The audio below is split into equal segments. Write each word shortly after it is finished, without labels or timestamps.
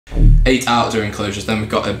8 outdoor enclosures. Then we've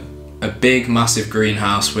got a big, massive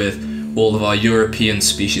greenhouse with all of our European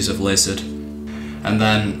species of lizard. And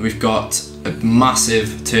then we've got a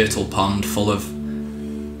massive turtle pond full of,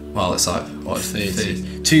 well, it's like, what,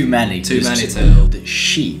 30? Too many turtles.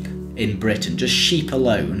 Sheep in Britain, just sheep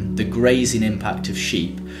alone, the grazing impact of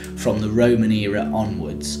sheep from the Roman era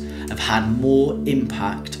onwards have had more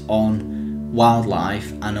impact on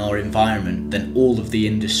wildlife and our environment than all of the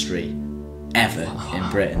industry ever in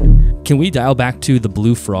Britain. Can we dial back to the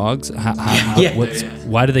blue frogs?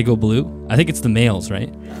 Why do they go blue? I think it's the males,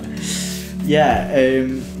 right? Yeah,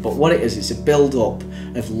 but what it is, it's a build-up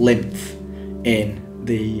of lymph in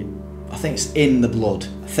the, I think it's in the blood.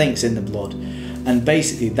 And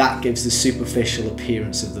basically that gives the superficial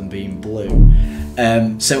appearance of them being blue.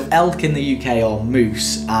 So elk in the UK are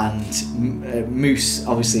moose, and moose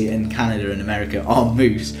obviously in Canada and America are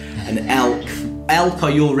moose, and elk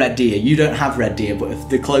are your red deer. You don't have red deer, but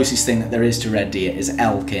the closest thing that there is to red deer is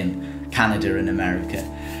elk in Canada and America.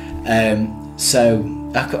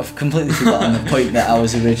 So I've completely forgotten the point that I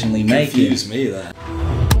was originally making. Confused me there.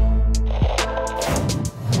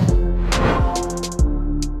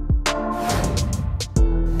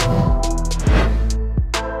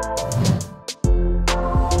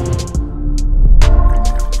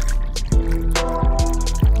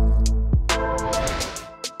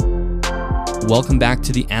 Welcome back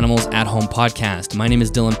to the Animals at Home podcast. My name is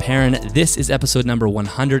Dylan Perrin. This is episode number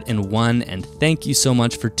 101, and thank you so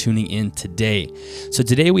much for tuning in today. So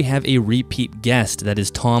today we have a repeat guest, that is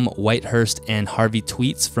Tom Whitehurst and Harvey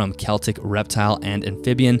Tweats from Celtic, Reptile, and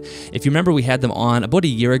Amphibian. If you remember, we had them on about a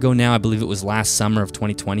year ago now. I believe it was last summer of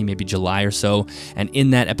 2020, maybe July or so. And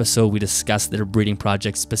in that episode, we discussed their breeding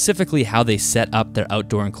projects, specifically how they set up their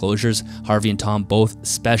outdoor enclosures. Harvey and Tom both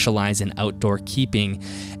specialize in outdoor keeping.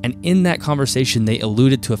 And in that conversation, they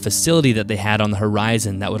alluded to a facility that they had on the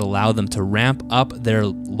horizon that would allow them to ramp up their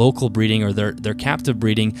local breeding, or their captive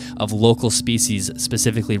breeding of local species,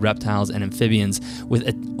 specifically reptiles and amphibians, with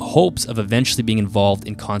hopes of eventually being involved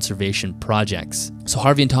in conservation projects. So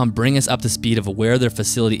Harvey and Tom bring us up to speed of where their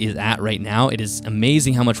facility is at right now. It is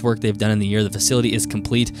amazing how much work they've done in the year. The facility is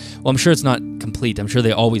complete. Well, I'm sure it's not complete. I'm sure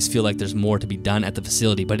they always feel like there's more to be done at the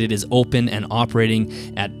facility, but it is open and operating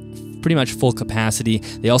at pretty much full capacity.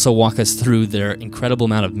 They also walk us through their incredible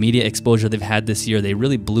amount of media exposure they've had this year. They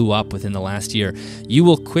really blew up within the last year. You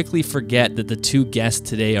will quickly forget that the two guests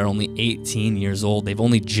today are only 18 years old. They've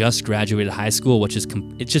only just graduated high school, which is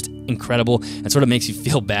it's just incredible, and sort of makes you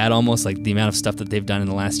feel bad almost. Like, the amount of stuff that they've done in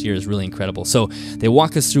the last year is really incredible. So they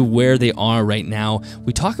walk us through where they are right now.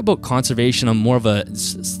 We talk about conservation on more of a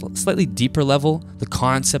slightly deeper level, the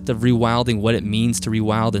concept of rewilding, what it means to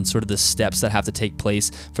rewild, and sort of the steps that have to take place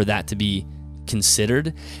for that to be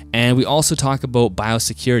considered. And we also talk about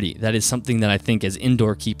biosecurity. That is something that I think as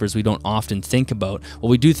indoor keepers we don't often think about. Well,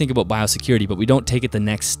 we do think about biosecurity, but we don't take it the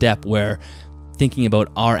next step, where thinking about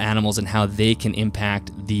our animals and how they can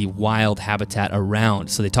impact the wild habitat around.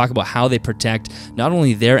 So they talk about how they protect not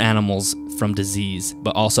only their animals from disease,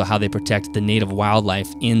 but also how they protect the native wildlife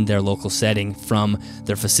in their local setting from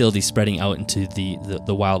their facility spreading out into the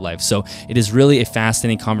wildlife. So it is really a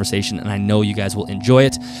fascinating conversation, and I know you guys will enjoy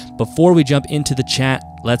it. Before we jump into the chat,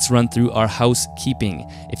 let's run through our housekeeping.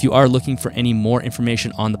 If you are looking for any more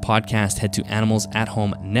information on the podcast, head to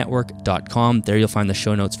animalsathome.network.com. There you'll find the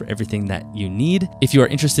show notes for everything that you need. If you are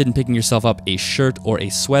interested in picking yourself up a shirt or a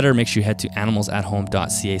sweater, make sure you head to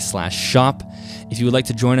animalsathome.ca/shop. If you would like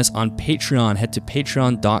to join us on Patreon, head to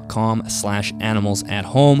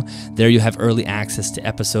patreon.com/animalsathome. There you have early access to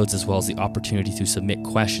episodes, as well as the opportunity to submit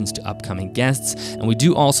questions to upcoming guests. And we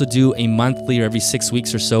do also do a monthly, or every 6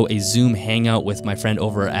 weeks or so, a Zoom hangout with my friend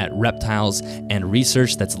over at Reptiles and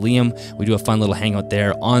Research. That's Liam. We do a fun little hangout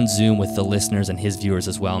there on Zoom with the listeners and his viewers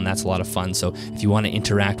as well, and that's a lot of fun. So if you want to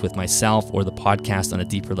interact with myself or the podcast on a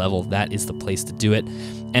deeper level, that is the place to do it.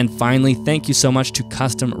 And finally, thank you so much to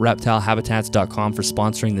CustomReptileHabitats.com for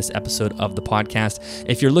sponsoring this episode of the podcast.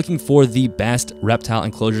 If you're looking for the best reptile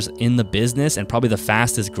enclosures in the business, and probably the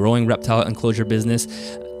fastest growing reptile enclosure business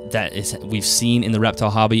that we've seen in the reptile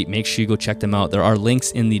hobby, make sure you go check them out. There are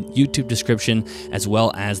links in the YouTube description as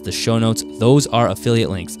well as the show notes. Those are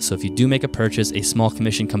affiliate links. So if you do make a purchase, a small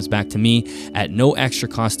commission comes back to me at no extra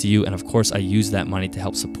cost to you. And of course, I use that money to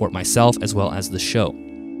help support myself as well as the show.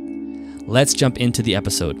 Let's jump into the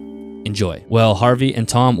episode. Enjoy. Well, Harvey and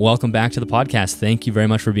Tom, welcome back to the podcast. Thank you very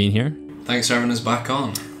much for being here. Thanks for having us back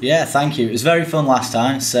on. Yeah, thank you. It was very fun last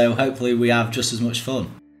time, so hopefully we have just as much fun.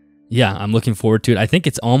 Yeah, I'm looking forward to it. I think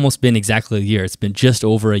it's almost been exactly a year. It's been just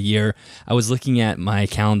over a year. I was looking at my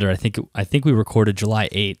calendar. I think we recorded July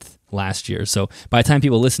 8th last year. So by the time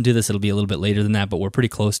people listen to this, it'll be a little bit later than that, but we're pretty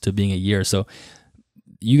close to being a year. So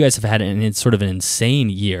you guys have had it's sort of an insane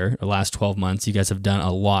year, the last 12 months. You guys have done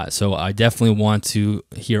a lot. So I definitely want to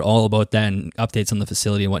hear all about that and updates on the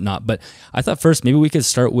facility and whatnot. But I thought first, maybe we could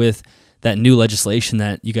start with that new legislation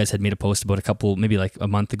that you guys had made a post about maybe like a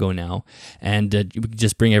month ago now. And we could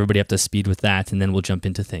just bring everybody up to speed with that, and then we'll jump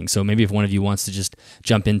into things. So maybe if one of you wants to just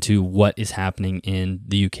jump into what is happening in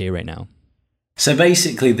the UK right now. So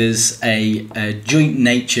basically there's a Joint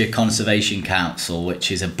Nature Conservation Council,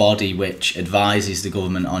 which is a body which advises the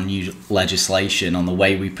government on new legislation on the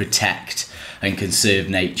way we protect and conserve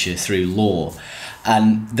nature through law.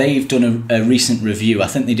 And they've done a recent review. I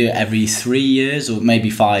think they do it every 3 years or maybe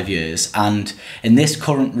 5 years. And in this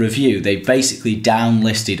current review, they basically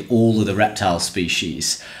downlisted all of the reptile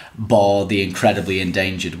species, bar the incredibly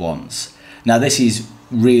endangered ones. Now this is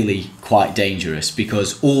really quite dangerous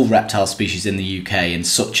because all reptile species in the UK in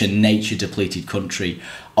such a nature depleted country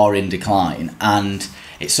are in decline, and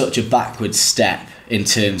it's such a backward step in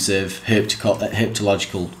terms of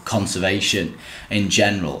herpetological conservation in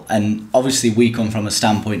general. And obviously we come from a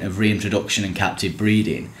standpoint of reintroduction and captive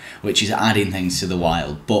breeding, which is adding things to the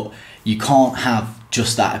wild, but you can't have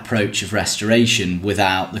just that approach of restoration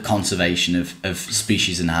without the conservation of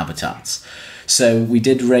species and habitats. So we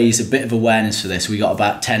did raise a bit of awareness for this. We got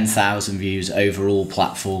about 10,000 views over all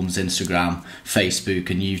platforms, Instagram, Facebook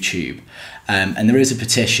and YouTube. And there is a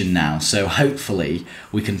petition now. So hopefully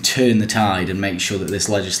we can turn the tide and make sure that this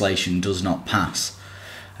legislation does not pass.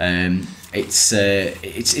 It's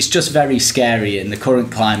just very scary in the current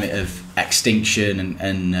climate of extinction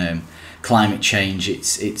and climate change.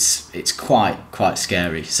 It's quite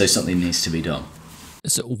scary. So something needs to be done.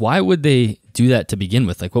 So why would they do that to begin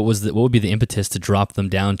with? Like what would be the impetus to drop them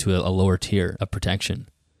down to a lower tier of protection?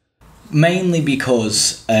 Mainly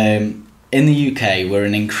because in the UK we're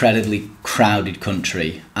an incredibly crowded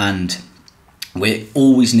country and we're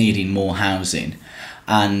always needing more housing,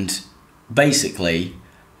 and basically,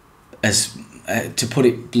 as to put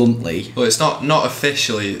it bluntly, well, it's not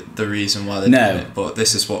officially the reason why they do it, but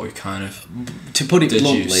this is what we kind of to put it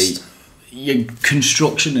deduced. Bluntly, your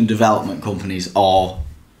construction and development companies are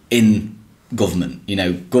in government. You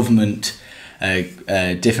know, government,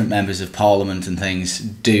 different members of parliament and things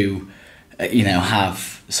do,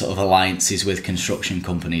 have sort of alliances with construction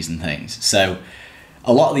companies and things. So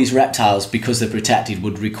a lot of these reptiles, because they're protected,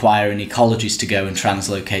 would require an ecologist to go and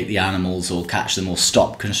translocate the animals or catch them or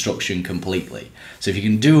stop construction completely. So if you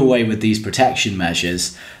can do away with these protection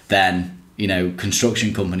measures, then,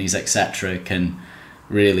 construction companies, etc., can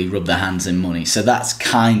really rub their hands in money. So that's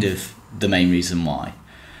kind of the main reason why.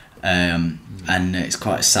 And it's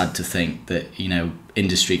quite sad to think that,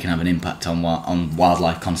 industry can have an impact on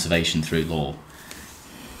wildlife conservation through law.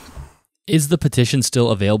 Is the petition still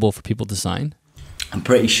available for people to sign? I'm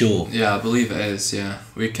pretty sure. Yeah, I believe it is, yeah.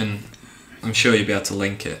 I'm sure you'll be able to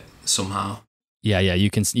link it somehow. Yeah, you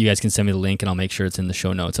guys can send me the link and I'll make sure it's in the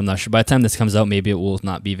show notes. I'm not sure. By the time this comes out, maybe it will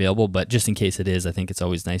not be available, but just in case it is, I think it's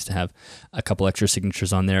always nice to have a couple extra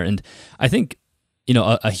signatures on there. And I think,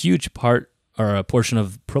 a huge part or a proportion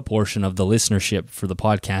of the listenership for the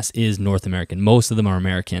podcast is North American. Most of them are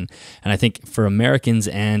American. And I think for Americans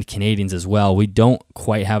and Canadians as well, we don't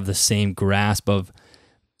quite have the same grasp of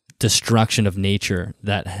destruction of nature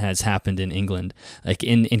that has happened in England. Like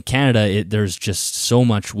in Canada, there's just so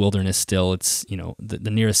much wilderness still. It's,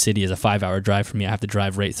 the nearest city is a 5-hour drive from me. I have to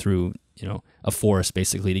drive right through, a forest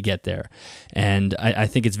basically to get there. And I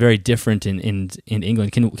think it's very different in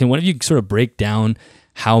England. Can one of you sort of break down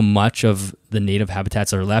how much of the native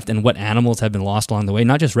habitats are left and what animals have been lost along the way?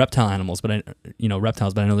 Not just reptile animals, but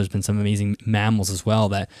reptiles, but I know there's been some amazing mammals as well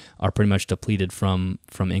that are pretty much depleted from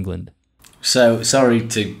England. So, sorry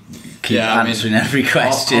to keep answering every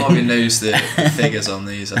question. Harvey knows the figures on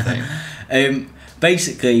these, I think.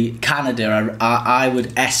 Basically, Canada, I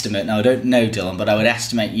would estimate, now I don't know, Dylan, but I would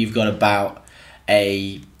estimate you've got about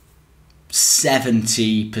a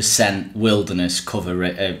 70% wilderness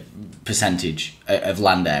cover percentage of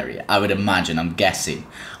land area. I would imagine, I'm guessing.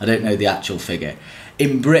 I don't know the actual figure.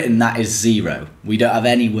 In Britain, that is 0. We don't have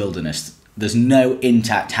any wilderness. There's no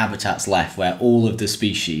intact habitats left where all of the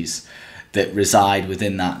species that reside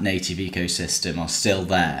within that native ecosystem are still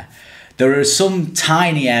there. There are some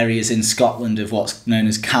tiny areas in Scotland of what's known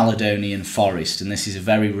as Caledonian forest, and this is a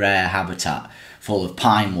very rare habitat full of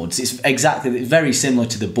pine woods. It's very similar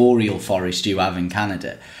to the boreal forest you have in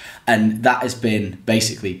Canada, and that has been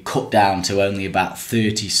basically cut down to only about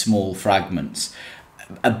 30 small fragments,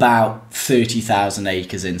 about 30,000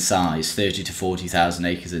 acres in size, 30 to 40,000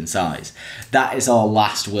 acres in size. That is our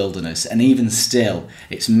last wilderness, and even still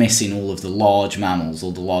it's missing all of the large mammals,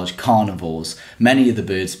 all the large carnivores, many of the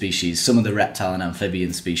bird species, some of the reptile and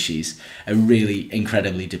amphibian species, a really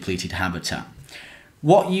incredibly depleted habitat.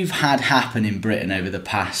 What you've had happen in Britain over the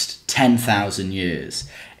past 10,000 years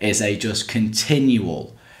is a just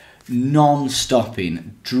continual,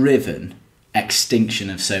 non-stopping, driven extinction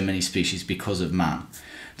of so many species because of man.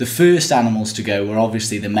 The first animals to go were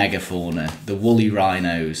obviously the megafauna, the woolly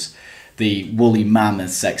rhinos, the woolly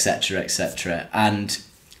mammoths, etc., etc. And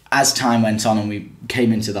as time went on and we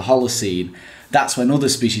came into the Holocene, that's when other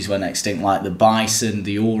species went extinct, like the bison,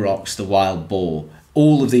 the aurochs, the wild boar.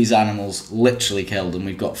 All of these animals literally killed, and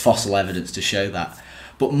we've got fossil evidence to show that.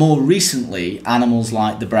 But more recently, animals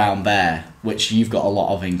like the brown bear, which you've got a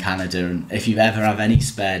lot of in Canada, and if you ever have any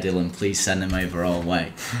spare, Dylan, please send them over our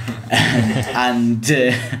way.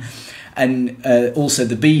 and also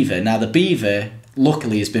the beaver. Now the beaver,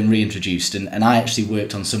 luckily, has been reintroduced, and I actually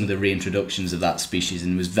worked on some of the reintroductions of that species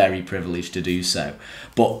and was very privileged to do so.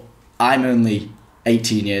 But I'm only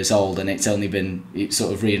 18 years old, and it's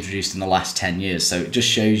sort of reintroduced in the last 10 years. So it just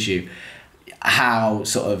shows you how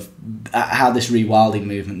this rewilding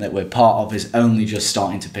movement that we're part of is only just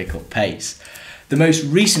starting to pick up pace. The most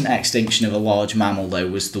recent extinction of a large mammal, though,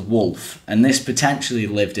 was the wolf, and this potentially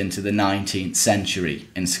lived into the 19th century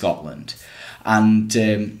in Scotland. And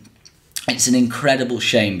it's an incredible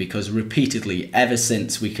shame, because repeatedly, ever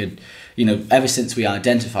since we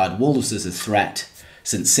identified wolves as a threat,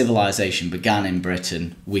 since civilization began in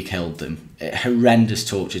Britain, we killed them. Horrendous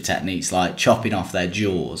torture techniques like chopping off their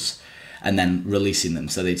jaws and then releasing them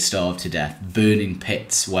so they'd starve to death, burning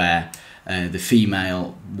pits where the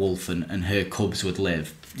female wolf and her cubs would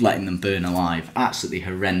live, letting them burn alive. Absolutely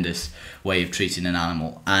horrendous way of treating an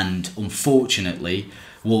animal. And unfortunately,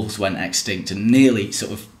 wolves went extinct, and nearly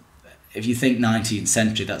sort of, if you think 19th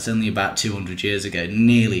century, that's only about 200 years ago,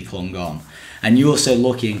 nearly clung on. And you're so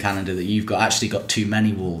lucky in Canada that you've actually got too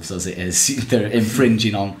many wolves as it is. They're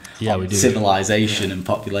infringing on civilization and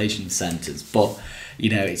population centres. But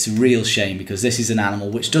it's a real shame, because this is an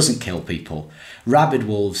animal which doesn't kill people. Rabid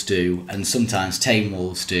wolves do, and sometimes tame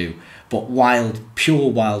wolves do, but pure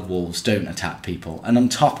wild wolves don't attack people. And on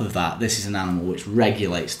top of that, this is an animal which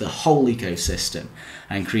regulates the whole ecosystem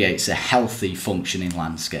and creates a healthy, functioning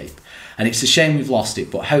landscape. And it's a shame we've lost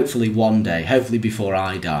it, but hopefully one day, hopefully before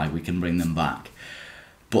I die, we can bring them back.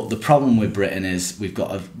 But the problem with Britain is we've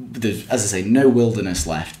got, as I say, no wilderness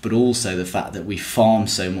left, but also the fact that we farm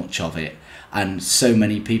so much of it, and there's so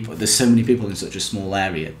many people in such a small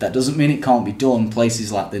area. That doesn't mean it can't be done.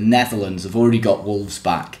 Places like the Netherlands have already got wolves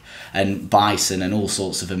back, and bison and all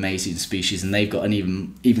sorts of amazing species, and they've got an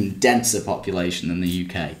even denser population than the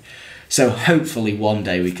UK. So hopefully one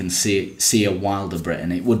day we can see a wilder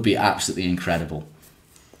Britain. It would be absolutely incredible.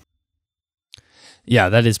 Yeah,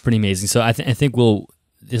 that is pretty amazing. So I think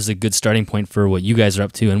this is a good starting point for what you guys are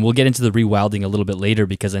up to, and we'll get into the rewilding a little bit later,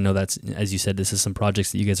 because I know that's, as you said, this is some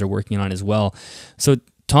projects that you guys are working on as well. So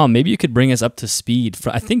Tom, maybe you could bring us up to speed.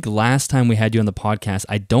 I think last time we had you on the podcast,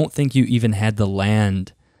 I don't think you even had the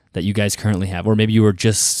land that you guys currently have, or maybe you were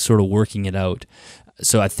just sort of working it out.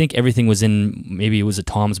 So I think everything was maybe it was a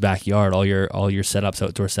Tom's backyard, all your setups,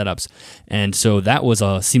 outdoor setups. And so that was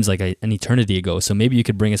seems like an eternity ago. So maybe you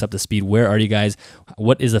could bring us up to speed. Where are you guys?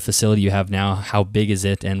 What is the facility you have now? How big is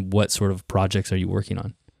it? And what sort of projects are you working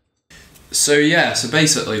on? So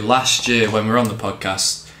basically last year when we were on the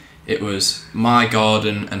podcast, it was my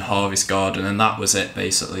garden and Harvey's garden, and that was it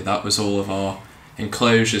basically. That was all of our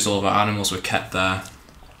enclosures, all of our animals were kept there.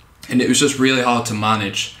 And it was just really hard to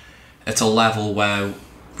manage at a level where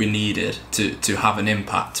we needed to have an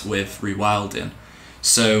impact with rewilding.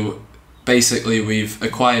 So basically we've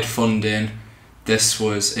acquired funding. This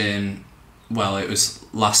was it was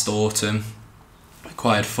last autumn.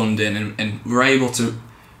 Acquired funding and we're able to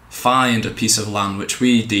find a piece of land which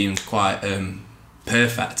we deemed quite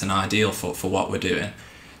perfect and ideal for what we're doing.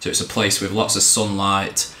 So it's a place with lots of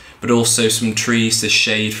sunlight, but also some trees to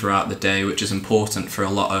shade throughout the day, which is important for a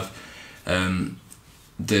lot of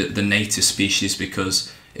the native species,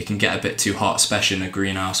 because it can get a bit too hot, especially in a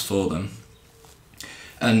greenhouse for them.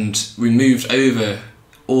 And we moved over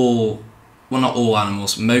not all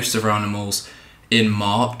animals, most of our animals in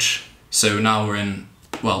March. So now we're in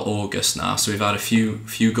August now. So we've had a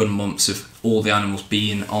few good months of all the animals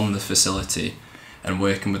being on the facility and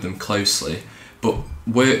working with them closely. But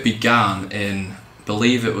work began in, I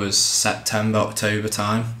believe it was September, October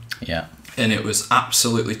time. Yeah. And it was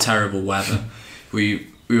absolutely terrible weather. We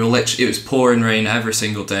were literally, it was pouring rain every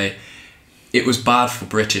single day. It was bad for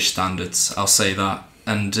British standards, I'll say that.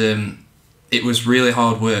 and it was really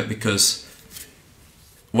hard work because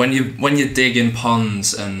when you're digging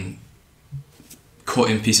ponds and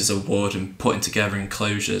cutting pieces of wood and putting together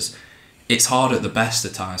enclosures, it's hard at the best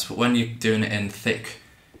of times, but when you're doing it in thick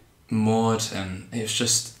mud and it's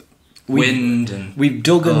just wind and we've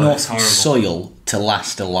dug enough soil to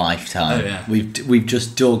last a lifetime. Oh, yeah. We've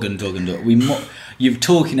just dug and dug and dug. You're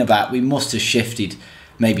talking about, we must have shifted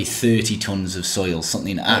maybe 30 tons of soil,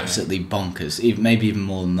 something absolutely bonkers, maybe even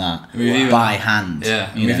more than that, by hand.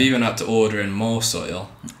 Yeah, we've even had to order in more soil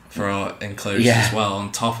for our enclosures as well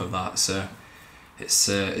on top of that. So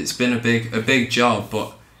it's been a big job,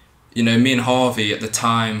 but you know, me and Harvey at the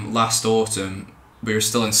time last autumn, we were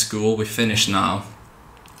still in school. We finished now,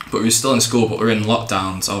 but we were still in school, but we're in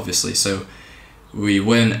lockdowns obviously, so we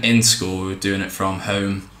weren't in school, we were doing it from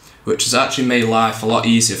home, which has actually made life a lot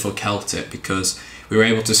easier for Celtic because we were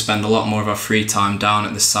able to spend a lot more of our free time down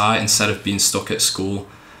at the site instead of being stuck at school,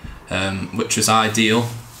 which was ideal.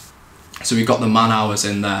 So we got the man hours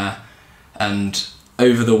in there, and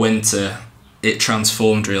over the winter it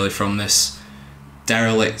transformed really from this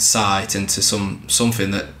derelict site into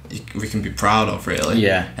something that we can be proud of really,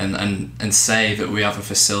 and say that we have a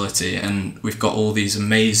facility and we've got all these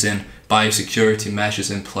amazing biosecurity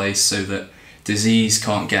measures in place so that disease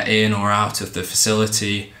can't get in or out of the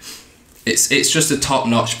facility. It's just a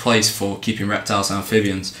top-notch place for keeping reptiles and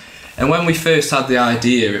amphibians. And when we first had the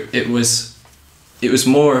idea, it was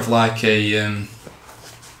more of like a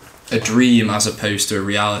dream as opposed to a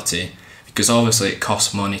reality, because obviously it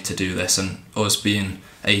costs money to do this, and us being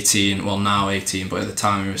 18, well now 18, but at the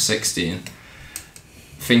time we were 16,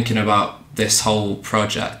 thinking about this whole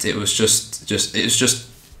project, it was just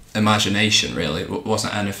imagination really. It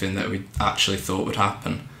wasn't anything that we actually thought would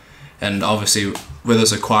happen. And obviously with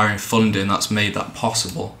us acquiring funding, that's made that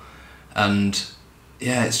possible. And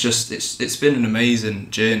yeah, it's been an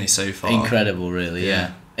amazing journey so far. Incredible really,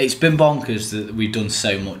 yeah. It's been bonkers that we've done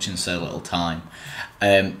so much in so little time.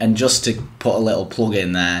 And just to put a little plug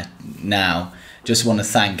in there now, just want to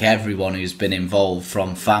thank everyone who's been involved,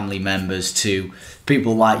 from family members to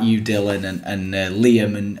people like you, Dylan, and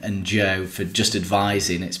Liam and Joe, for just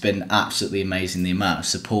advising. It's been absolutely amazing the amount of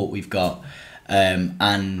support we've got.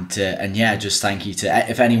 And yeah, just thank you to,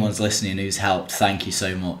 if anyone's listening who's helped, thank you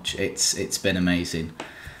so much. It's been amazing.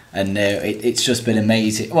 And it's just been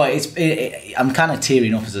amazing. Well, I'm kind of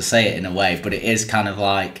tearing up as I say it in a way, but it is kind of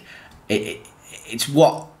like, it's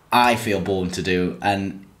what I feel born to do,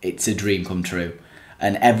 and it's a dream come true.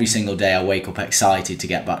 And every single day I wake up excited to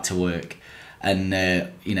get back to work. And,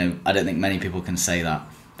 you know, I don't think many people can say that,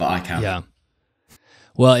 but I can. Yeah.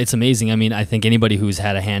 Well, it's amazing. I mean, I think anybody who's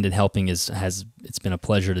had a hand in helping it's been a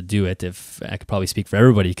pleasure to do it. If I could probably speak for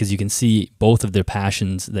everybody, because you can see both of their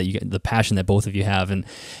passions, the passion that both of you have, and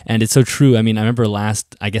it's so true. I mean, I remember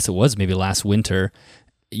last winter,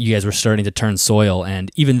 you guys were starting to turn soil, and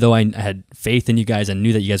even though I had faith in you guys, I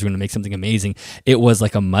knew that you guys were going to make something amazing. It was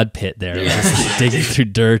like a mud pit there. It was just digging through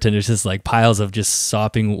dirt, and there's just like piles of just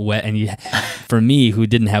sopping wet. And for me, who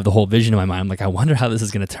didn't have the whole vision in my mind, I'm like, I wonder how this is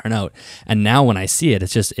going to turn out. And now when I see it,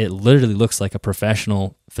 it literally looks like a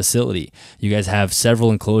professional facility. You guys have several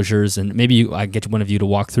enclosures, and maybe I get one of you to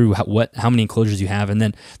walk through how many enclosures you have, and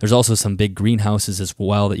then there's also some big greenhouses as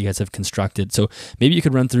well that you guys have constructed. So maybe you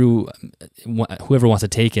could run through, whoever wants to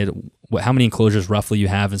take it, how many enclosures roughly you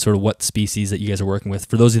have, and sort of what species that you guys are working with.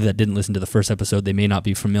 For those of you that didn't listen to the first episode, they may not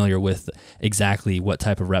be familiar with exactly what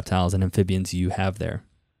type of reptiles and amphibians you have there.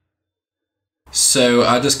 So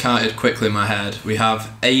I just counted quickly in my head. We have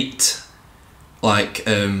 8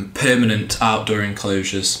 permanent outdoor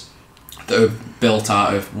enclosures that are built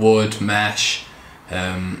out of wood, mesh,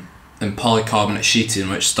 and polycarbonate sheeting,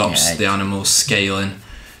 which stops the animals scaling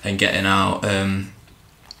and getting out.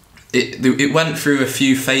 It went through a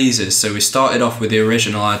few phases. So we started off with the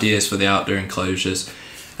original ideas for the outdoor enclosures,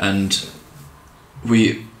 and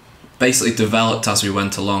we basically developed as we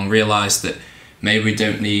went along, realised that maybe we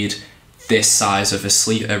don't need this size of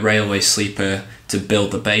a railway sleeper to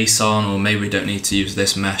build the base on, or maybe we don't need to use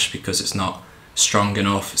this mesh because it's not strong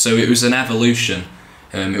enough. So it was an evolution.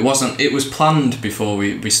 It was planned before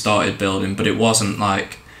we started building, but it wasn't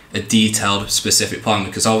like a detailed specific plan,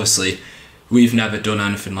 because obviously we've never done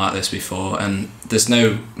anything like this before, and there's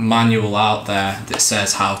no manual out there that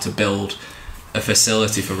says how to build a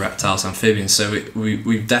facility for reptiles and amphibians. So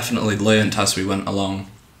we've definitely learned as we went along.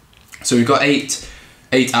 So we've got 8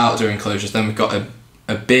 outdoor enclosures. Then we've got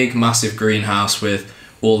a big massive greenhouse with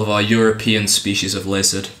all of our European species of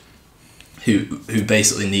lizard who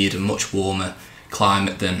basically need a much warmer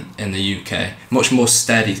climate than in the UK, much more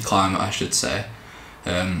steady climate I should say.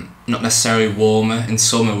 Not necessarily warmer. In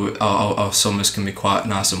summer, our summers can be quite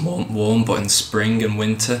nice and warm, but in spring and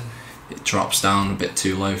winter it drops down a bit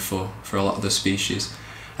too low for a lot of the species.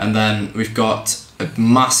 And then we've got a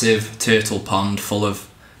massive turtle pond full of,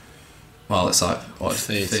 well, it's like, what,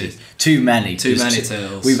 30? Too many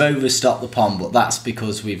turtles. We've overstocked the pond, but that's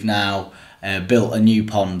because we've now built a new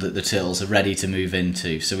pond that the turtles are ready to move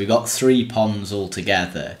into. So we've got 3 ponds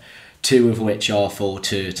altogether, 2 of which are for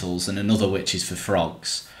turtles and another which is for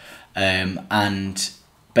frogs. And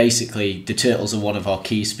basically the turtles are one of our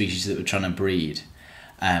key species that we're trying to breed.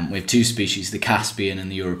 We have 2 species, the Caspian and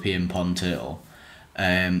the European pond turtle.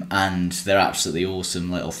 And they're absolutely awesome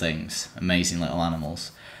little things, amazing little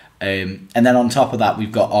animals. And then on top of that,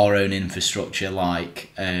 we've got our own infrastructure,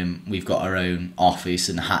 like we've got our own office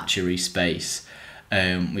and hatchery space.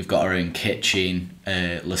 We've got our own kitchen,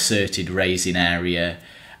 lacerted raising area,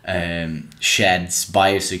 sheds,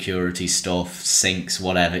 biosecurity stuff, sinks,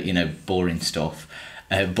 whatever, boring stuff.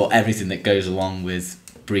 But everything that goes along with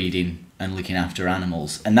breeding and looking after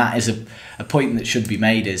animals. And that is a point that should be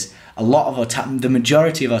made, is a lot of our time, the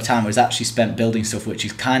majority of our time was actually spent building stuff which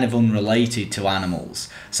is kind of unrelated to animals.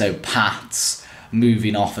 So paths,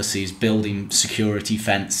 moving offices, building security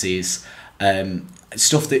fences,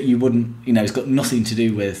 stuff that you wouldn't, it's got nothing to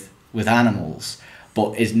do with animals,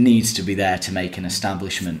 but it needs to be there to make an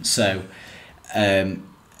establishment. So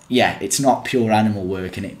it's not pure animal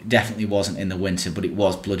work, and it definitely wasn't in the winter, but it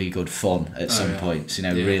was bloody good fun at some points,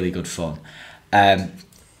 really good fun.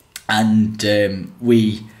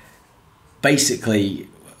 We basically,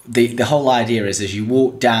 the whole idea is, as you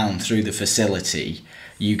walk down through the facility,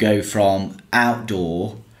 you go from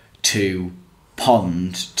outdoor to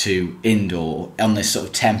pond to indoor on this sort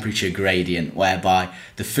of temperature gradient, whereby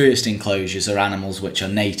the first enclosures are animals which are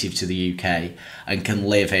native to the UK and can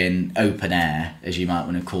live in open air, as you might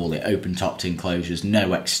want to call it, open topped enclosures,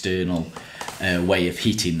 no external way of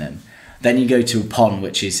heating them. Then you go to a pond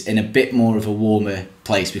which is in a bit more of a warmer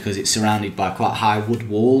place because it's surrounded by quite high wood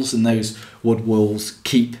walls, and those wood walls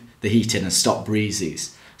keep the heat in and stop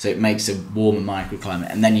breezes, so it makes a warmer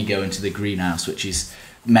microclimate. And then you go into the greenhouse, which is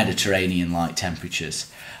Mediterranean-like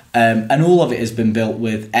temperatures. And all of it has been built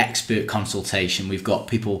with expert consultation. We've got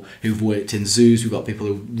people who've worked in zoos, we've got people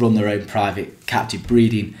who run their own private captive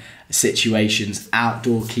breeding situations,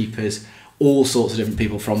 outdoor keepers, all sorts of different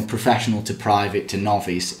people, from professional to private to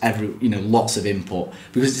novice, lots of input,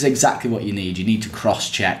 because it's exactly what you need. You need to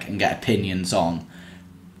cross-check and get opinions on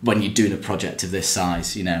when you're doing a project of this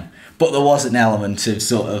size, But there was an element of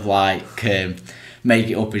sort of like make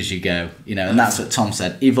it up as you go, and that's what Tom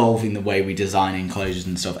said, evolving the way we design enclosures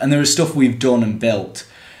and stuff. And there is stuff we've done and built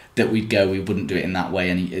that we wouldn't do it in that way,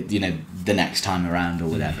 and the next time around or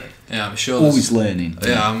whatever. Yeah, I'm sure. Always learning.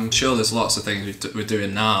 Yeah, I'm sure there's lots of things we're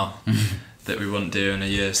doing now that we wouldn't do in a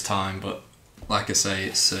year's time. But like I say,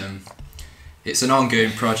 it's an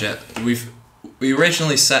ongoing project. We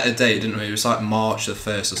originally set a date, didn't we? It was like March the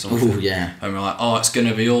 1st or something. Oh yeah. And we're like, it's going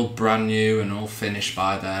to be all brand new and all finished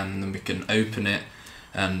by then, and then we can open it,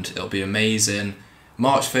 and it'll be amazing.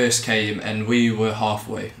 March 1st came, and we were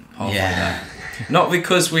halfway there. Not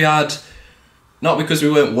because we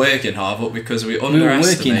weren't working hard, but because we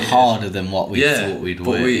underestimated. We were working harder than what we thought we'd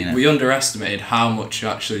work. But we underestimated how much you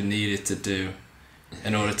actually needed to do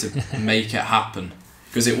in order to make it happen.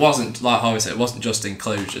 Because it wasn't, like Harvey said, it wasn't just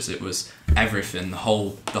enclosures, it was everything, the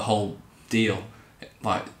whole deal.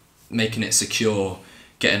 Like making it secure,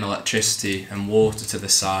 getting electricity and water to the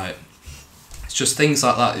site. It's just things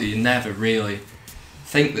like that you never really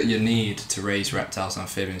think that you need to raise reptiles and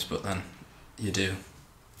amphibians, but then you do.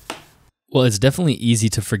 Well, it's definitely easy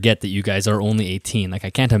to forget that you guys are only 18. Like, I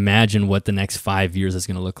can't imagine what the next 5 years is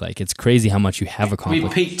going to look like. It's crazy how much you have accomplished. We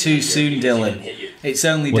peaked too soon, Dylan. It's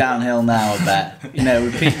only downhill now, I bet.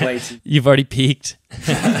 We peaked way too. You've already peaked.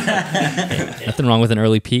 Nothing wrong with an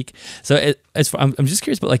early peak. So I'm just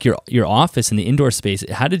curious about like your office and the indoor space.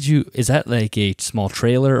 Is that like a small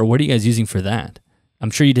trailer, or what are you guys using for that?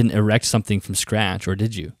 I'm sure you didn't erect something from scratch, or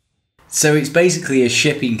did you? So it's basically a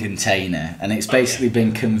shipping container, and it's basically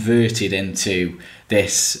been converted into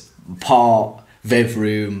this part viv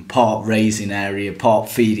room, part raising area, part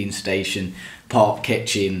feeding station, part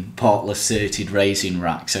kitchen, part lacerted raising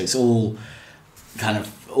rack. So it's all kind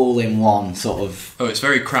of all in one sort of. Oh, it's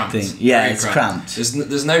very cramped. Thing. Yeah, very it's cramped. There's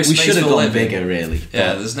no space we should have for gone living. bigger, really.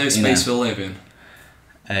 Yeah, there's no space for living.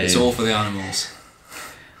 It's all for the animals.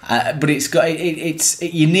 But it's got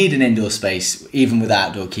you need an indoor space even with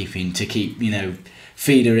outdoor keeping to keep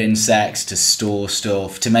feeder insects, to store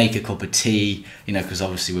stuff, to make a cup of tea, because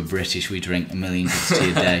obviously we're British, we drink 1 million cups of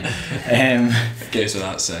tea a day. Goes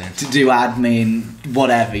without saying. To do admin,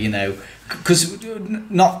 whatever, because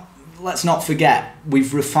let's not forget,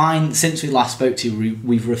 we've refined, since we last spoke to you,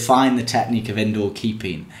 we've refined the technique of outdoor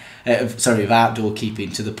keeping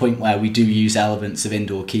to the point where we do use elements of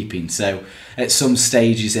indoor keeping. So at some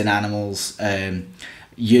stages in animals,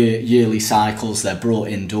 yearly cycles, they're brought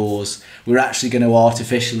indoors. We're actually going to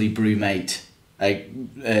artificially brumate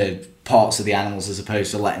parts of the animals as opposed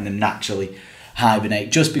to letting them naturally hibernate,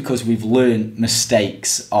 just because we've learned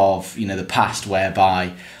mistakes of the past,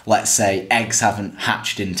 whereby, let's say, eggs haven't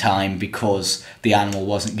hatched in time because the animal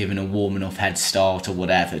wasn't given a warm enough head start or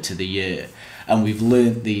whatever to the year, and we've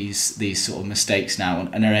learned these sort of mistakes now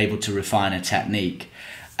and are able to refine a technique.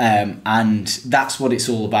 And that's what it's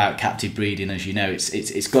all about, captive breeding. As you know,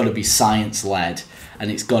 it's got to be science led, and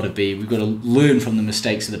we've got to learn from the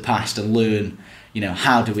mistakes of the past and learn,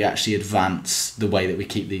 how do we actually advance the way that we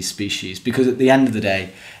keep these species? Because at the end of the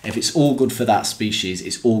day, if it's all good for that species,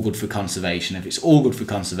 it's all good for conservation. If it's all good for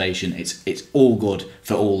conservation, it's all good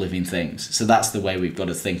for all living things. So that's the way we've got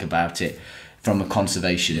to think about it from a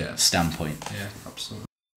conservation standpoint. Yeah, absolutely.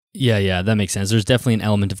 Yeah, that makes sense. There's definitely an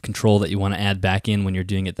element of control that you want to add back in when you're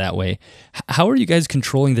doing it that way. How are you guys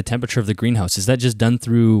controlling the temperature of the greenhouse? Is that just done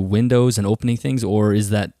through windows and opening things, or is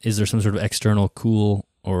there some sort of external cool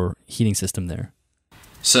or heating system there?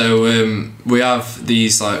 So we have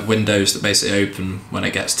these like windows that basically open when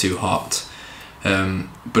it gets too hot,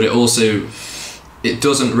 but it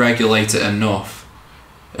doesn't regulate it enough.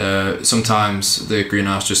 Sometimes the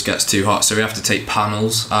greenhouse just gets too hot, so we have to take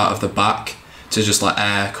panels out of the back to just let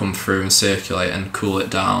air come through and circulate and cool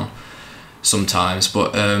it down sometimes.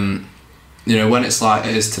 But when it's like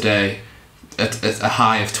it is today, at a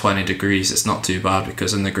high of 20 degrees, it's not too bad,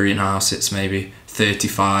 because in the greenhouse it's maybe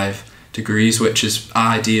 35 degrees, which is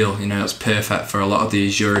ideal. It's perfect for a lot of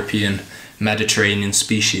these European Mediterranean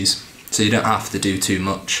species, so you don't have to do too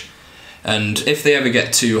much. And if they ever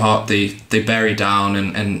get too hot, they bury down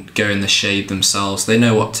and go in the shade themselves. They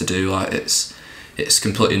know what to do. Like it's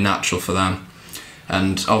completely natural for them.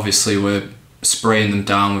 And obviously we're spraying them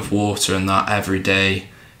down with water and that every day,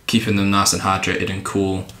 keeping them nice and hydrated and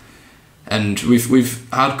cool. And we've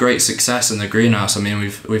had great success in the greenhouse. I mean,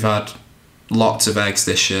 we've had lots of eggs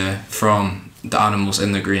this year from the animals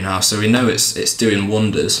in the greenhouse, so we know it's doing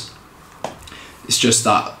wonders. It's just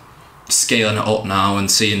that scaling it up now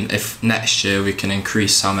and seeing if next year we can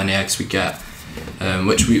increase how many eggs we get,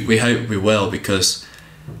 which we hope we will, because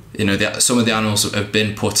some of the animals have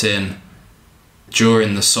been put in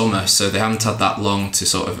during the summer, so they haven't had that long to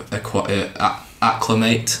sort of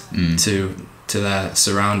acclimate to their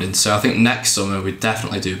surroundings. So I think next summer we'd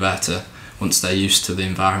definitely do better once they're used to the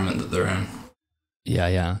environment that they're in.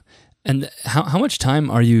 Yeah. And how much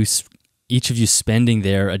time are you, each of you, spending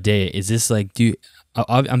there a day? Is this like,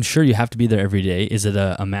 I'm sure you have to be there every day. Is it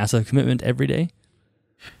a massive commitment every day?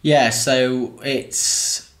 Yeah, so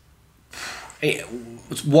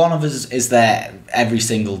one of us is there every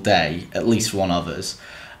single day, at least one of us.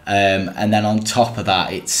 And then on top of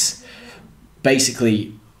that, it's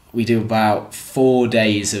basically, we do about 4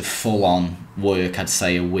 days of full-on work, I'd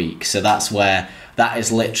say, a week. So that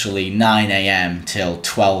is literally 9 a.m. till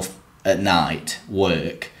 12 at night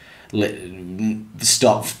work.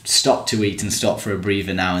 Stop to eat and stop for a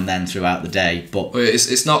breather now and then throughout the day. But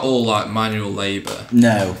it's not all like manual labour.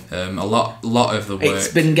 No. A lot of the work. It's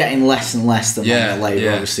been getting less and less than manual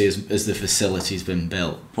labour, obviously, as the facility's been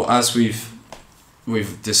built. But as we've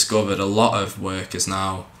discovered, a lot of work is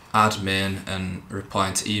now admin and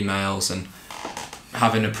replying to emails and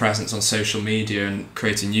having a presence on social media and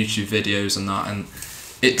creating YouTube videos and that, and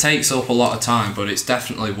it takes up a lot of time, but it's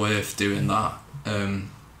definitely worth doing that.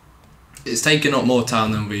 It's taken up more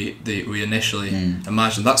time than we initially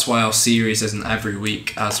imagined. That's why our series isn't every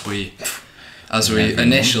week as we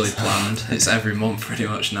initially planned. It's every month pretty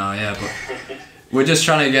much now, yeah. But we're just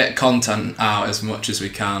trying to get content out as much as we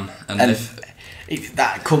can, and with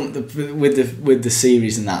the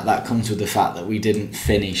series and that comes with the fact that we didn't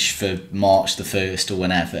finish for March the 1st or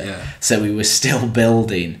whenever. Yeah. So we were still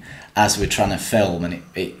building as we're trying to film, and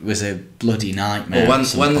it was a bloody nightmare. Well,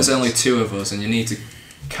 when there's only two of us and you need to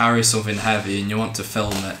carry something heavy and you want to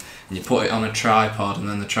film it, and you put it on a tripod and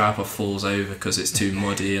then the tripod falls over because it's too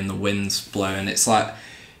muddy and the wind's blowing, it's like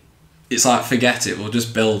forget it, we'll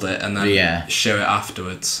just build it and then show it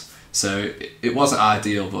afterwards. So it wasn't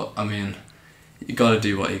ideal, but I mean, you got to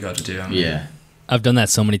do what you got to do. Yeah. I've done that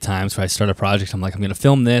so many times where I start a project, I'm like, I'm going to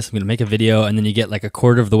film this, I'm going to make a video, and then you get like a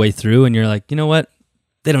quarter of the way through and you're like, you know what?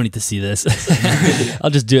 They don't need to see this.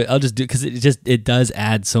 I'll just do it because it does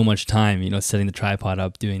add so much time, setting the tripod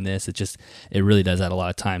up, doing this. It really does add a lot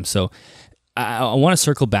of time. So I want to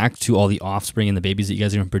circle back to all the offspring and the babies that you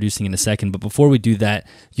guys are producing in a second. But before we do that,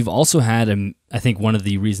 you've also had, I think one of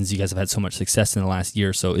the reasons you guys have had so much success in the last year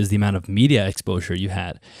or so is the amount of media exposure you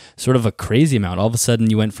had. Sort of a crazy amount. All of a sudden,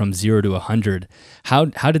 you went from 0 to 100. How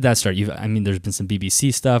did that start? There's been some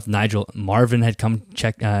BBC stuff. Marvin had come to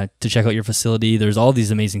check out your facility. There's all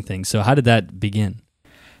these amazing things. So how did that begin?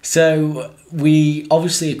 So we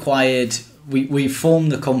obviously acquired. We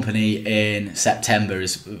formed the company in September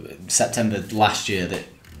last year. That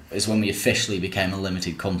is when we officially became a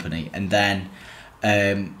limited company, and then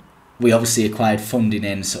we obviously acquired funding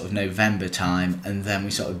in sort of November time, and then we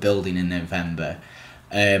started building in November.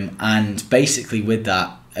 And basically with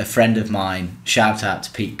that, a friend of mine, shout out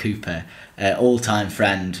to Pete Cooper, all-time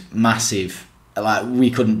friend, massive. Like, we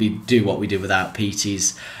couldn't do what we did without Pete.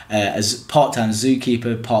 He's as part-time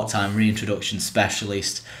zookeeper, part-time reintroduction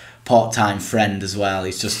specialist, part-time friend as well.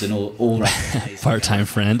 He's just an all-round part-time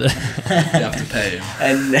friend. You have to pay him.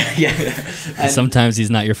 And sometimes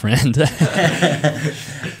he's not your friend.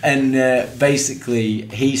 And basically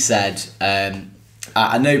he said,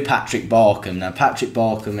 I know Patrick Barkham. Now Patrick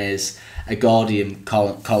Barkham is a Guardian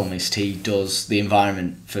columnist. He does the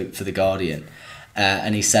environment for the Guardian.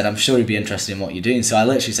 And he said, I'm sure he'd be interested in what you're doing. So I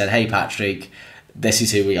literally said, hey Patrick, this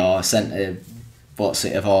is who we are. I sent a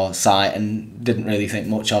of our site and didn't really think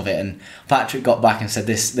much of it, and Patrick got back and said,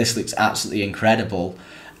 this looks absolutely incredible.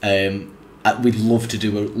 We'd love to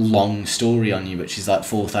do a long story on you, which is like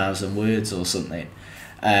 4,000 words or something.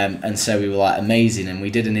 And so we were like, amazing, and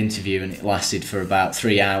we did an interview and it lasted for about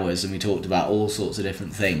 3 hours, and we talked about all sorts of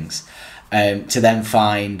different things, to then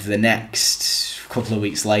find the next couple of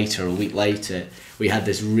weeks later, a week later, we had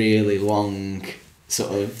this really long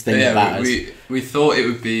sort of thing about us. We thought it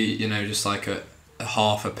would be, just like a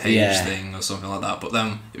half a page thing or something like that, but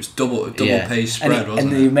then it was double page spread,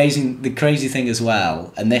 wasn't it? And the crazy thing as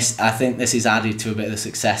well, and I think this is added to a bit of the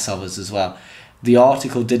success of us as well, the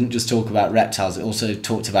article didn't just talk about reptiles, it also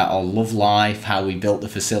talked about our love life, how we built the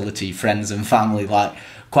facility, friends and family, like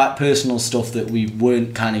quite personal stuff that we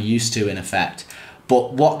weren't kind of used to in effect.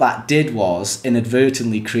 But what that did was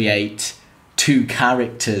inadvertently create two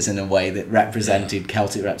characters in a way that represented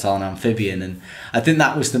Celtic, Reptile and Amphibian, and I think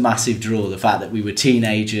that was the massive draw, the fact that we were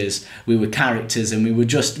teenagers, we were characters, and we were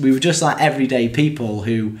just like everyday people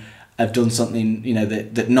who have done something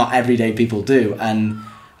that not everyday people do. And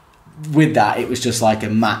with that, it was just like a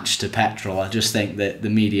match to petrol. I just think that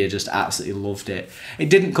the media just absolutely loved it.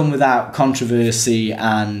 It didn't come without controversy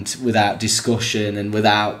and without discussion and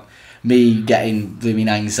without me getting blooming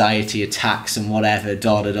anxiety attacks and whatever,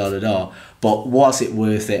 But was it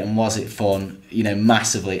worth it, and was it fun?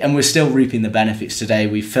 Massively. And we're still reaping the benefits today.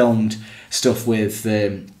 We filmed stuff with,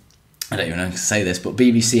 I don't even know how to say this, but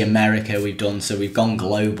BBC America we've done, so we've gone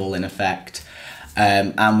global in effect.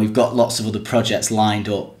 And we've got lots of other projects lined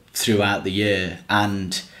up throughout the year.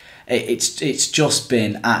 And it's just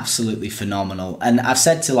been absolutely phenomenal. And I've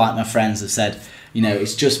said to my friends, I've said,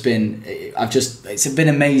 it's been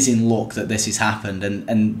amazing luck that this has happened,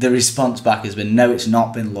 and the response back has been, no, it's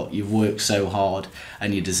not been luck, you've worked so hard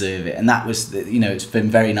and you deserve it. And that was, it's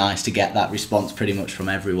been very nice to get that response pretty much from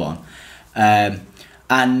everyone. But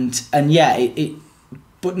not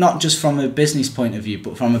just from a business point of view,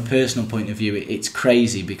 but from a personal point of view, it's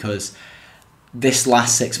crazy, because this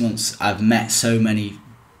last 6 months I've met so many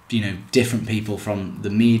different people from the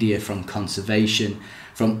media, from conservation,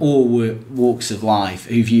 from all walks of life,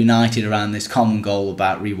 who've united around this common goal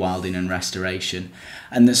about rewilding and restoration.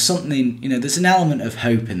 And there's something, there's an element of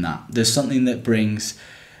hope in that. There's something that brings,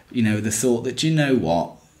 the thought that,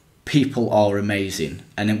 people are amazing.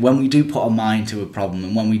 And when we do put a mind to a problem,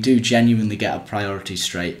 and when we do genuinely get our priorities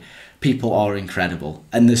straight, people are incredible.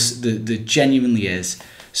 And there genuinely is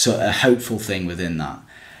a hopeful thing within that.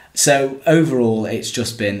 So overall, it's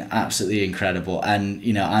just been absolutely incredible, and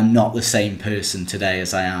I'm not the same person today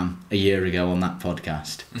as I am a year ago on that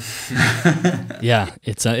podcast. Yeah,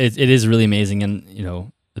 it is really amazing, and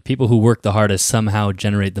the people who work the hardest somehow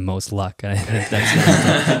generate the most luck. I think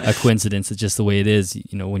that's not a coincidence. It's just the way it is.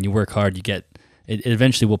 When you work hard, you get it.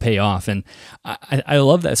 Eventually will pay off, and I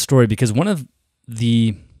love that story, because one of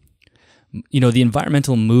the the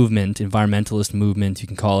environmentalist movement, you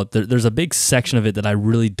can call it, there's a big section of it that I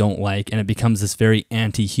really don't like, and it becomes this very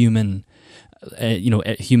anti-human,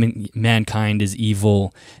 mankind is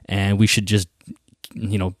evil, and we should just,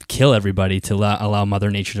 kill everybody to allow Mother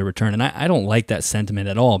Nature to return. And I don't like that sentiment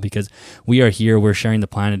at all, because we are here, we're sharing the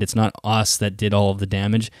planet, it's not us that did all of the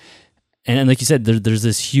damage. And like you said, there's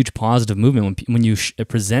this huge positive movement when you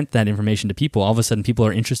present that information to people. All of a sudden, people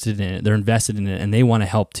are interested in it, they're invested in it, and they want to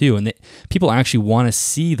help too. And people actually want to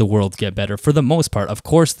see the world get better for the most part. Of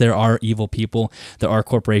course, there are evil people. There are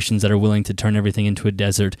corporations that are willing to turn everything into a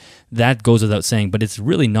desert. That goes without saying, but it's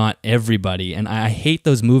really not everybody. And I hate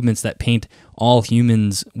those movements that paint all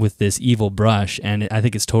humans with this evil brush, and I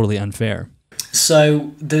think it's totally unfair.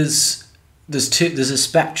 So there's a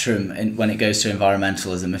spectrum when it goes to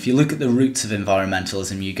environmentalism. If you look at the roots of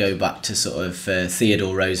environmentalism, you go back to sort of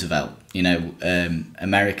Theodore Roosevelt,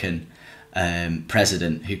 American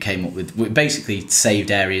president, who came up with basically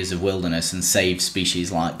saved areas of wilderness and saved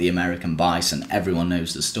species like the American bison. Everyone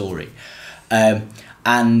knows the story.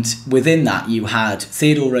 And within that, you had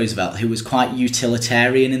Theodore Roosevelt, who was quite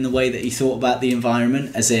utilitarian in the way that he thought about the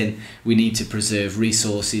environment, as in, we need to preserve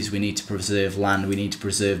resources, we need to preserve land, we need to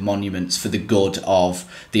preserve monuments for the good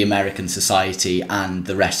of the American society and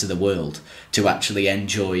the rest of the world to actually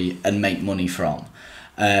enjoy and make money from.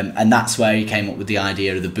 And that's where he came up with the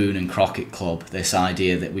idea of the Boone and Crockett Club, this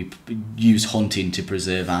idea that we use hunting to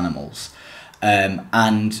preserve animals.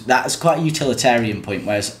 And that's quite a utilitarian point,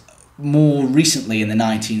 whereas more recently in the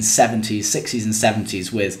 1970s, 60s and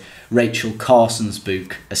 70s, with Rachel Carson's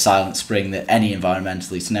book, A Silent Spring, that any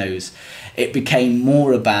environmentalist knows, it became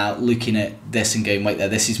more about looking at this and going, wait there,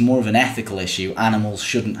 this is more of an ethical issue. Animals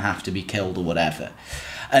shouldn't have to be killed or whatever.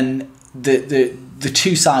 And the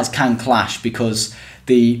two sides can clash, because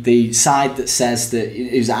the side that says that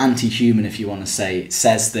it was anti-human, if you want to say, it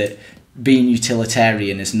says that being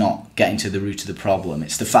utilitarian is not getting to the root of the problem.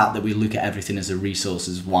 It's the fact that we look at everything as a resource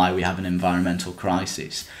is why we have an environmental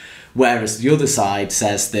crisis. Whereas the other side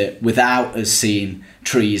says that without us seeing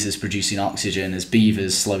trees as producing oxygen, as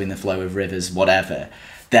beavers slowing the flow of rivers, whatever,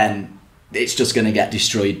 then it's just going to get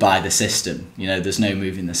destroyed by the system. There's no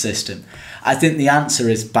moving the system. I think the answer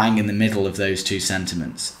is bang in the middle of those two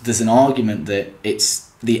sentiments. There's an argument that it's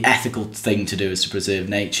the ethical thing to do is to preserve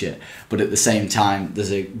nature, but at the same time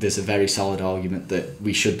there's a very solid argument that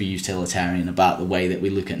we should be utilitarian about the way that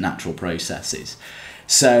we look at natural processes.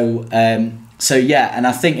 So yeah, and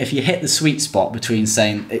I think if you hit the sweet spot between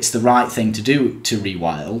saying it's the right thing to do to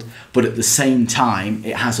rewild, but at the same time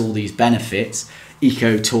it has all these benefits,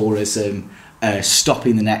 ecotourism,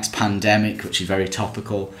 stopping the next pandemic, which is very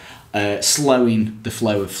topical, slowing the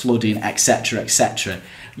flow of flooding, etc.,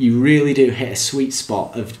 you really do hit a sweet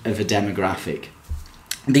spot of a demographic.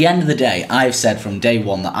 At the end of the day, I've said from day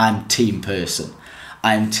one that I'm team person.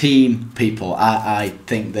 I'm team people. I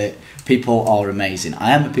think that people are amazing.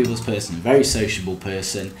 I am a people's person, a very sociable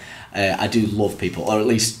person. I do love people, or at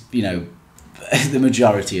least, the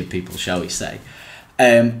majority of people, shall we say.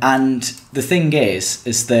 And the thing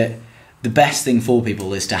is that the best thing for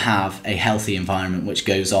people is to have a healthy environment which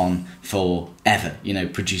goes on forever,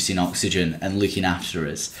 producing oxygen and looking after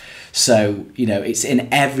us. So, it's in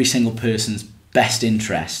every single person's best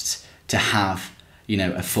interests to have,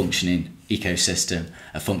 a functioning ecosystem,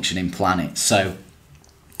 a functioning planet. So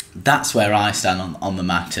that's where I stand on the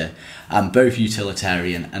matter. I'm both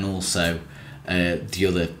utilitarian and also the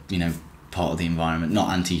other, part of the environment,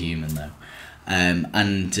 not anti-human though.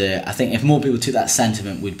 I think if more people took that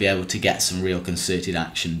sentiment, we'd be able to get some real concerted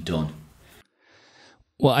action done.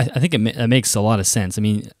 Well, I think it makes a lot of sense. I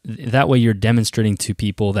mean, that way you're demonstrating to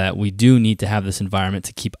people that we do need to have this environment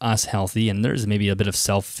to keep us healthy, and there's maybe a bit of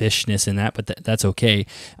selfishness in that, but that's okay.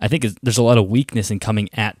 I think there's a lot of weakness in coming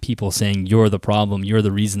at people saying, you're the problem, you're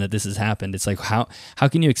the reason that this has happened. It's like, how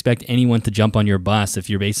can you expect anyone to jump on your bus if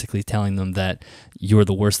you're basically telling them that you're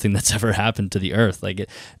the worst thing that's ever happened to the earth? Like,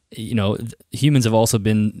 humans have also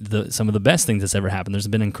been some of the best things that's ever happened. There's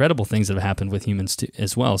been incredible things that have happened with humans too,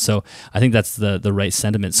 as well. So I think that's the right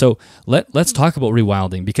sentiment. So let's talk about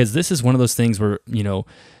rewilding, because this is one of those things where,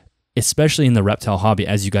 especially in the reptile hobby,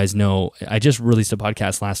 as you guys know, I just released a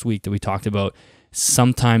podcast last week that we talked about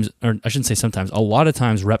sometimes, or I shouldn't say sometimes, a lot of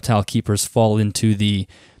times reptile keepers fall into the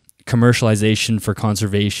commercialization for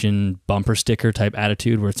conservation bumper sticker type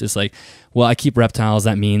attitude, where it's just like, well, I keep reptiles,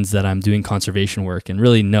 that means that I'm doing conservation work. And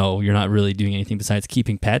really, no, you're not really doing anything besides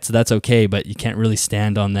keeping pets. That's okay, but you can't really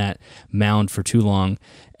stand on that mound for too long.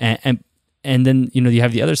 And then, you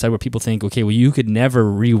have the other side where people think, okay, well, you could never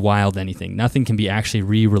rewild anything. Nothing can be actually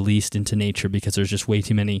re-released into nature because there's just way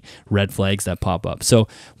too many red flags that pop up. So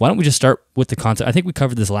why don't we just start with the concept? I think we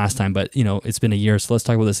covered this last time, but, it's been a year, so let's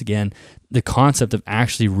talk about this again. The concept of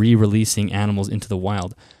actually re-releasing animals into the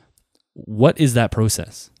wild. What is that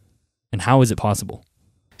process? And how is it possible?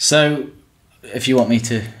 So, if you want me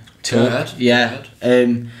to Go ahead. Yeah.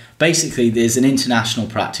 Basically, there's an international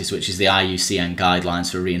practice, which is the IUCN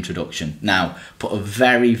guidelines for reintroduction. Now, put a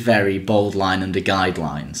very, very bold line under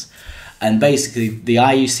guidelines. And basically, the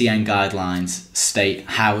IUCN guidelines state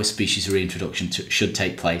how a species reintroduction should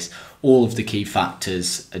take place. All of the key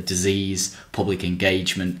factors: disease, public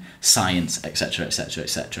engagement, science, etc., etc.,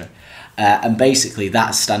 etc. And basically,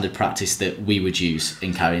 that's standard practice that we would use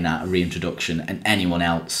in carrying out a reintroduction, and anyone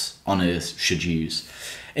else on Earth should use.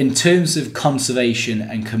 In terms of conservation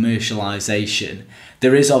and commercialisation,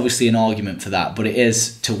 there is obviously an argument for that, but it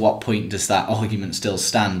is, to what point does that argument still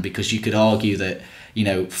stand? Because you could argue that, you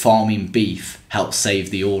know, farming beef helps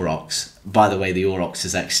save the aurochs. By the way, the aurochs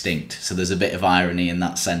is extinct, so there's a bit of irony in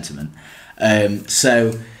that sentiment.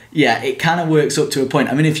 So yeah, it kind of works up to a point.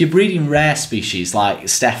 I mean, if you're breeding rare species like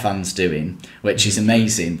Stefan's doing, which is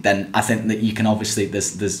amazing, then I think that you can obviously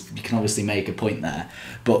you can obviously make a point there.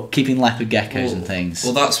 But keeping leopard geckos and things.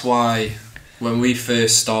 Well, that's why when we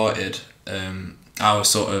first started, our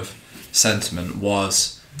sort of sentiment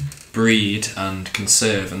was breed and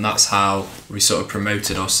conserve, and that's how we sort of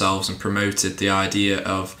promoted ourselves and promoted the idea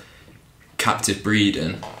of captive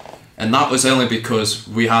breeding. And that was only because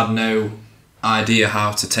we had no idea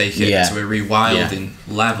how to take it to a rewilding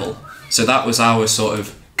level. So that was our sort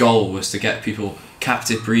of goal, was to get people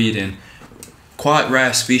captive breeding quite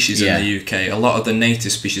rare species in the UK. A lot of the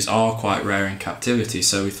native species are quite rare in captivity,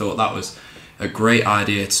 so we thought that was a great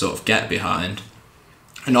idea to sort of get behind.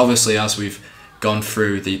 And obviously, as we've gone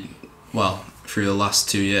through the last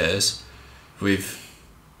 2 years, we've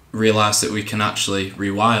realised that we can actually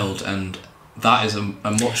rewild, and that is a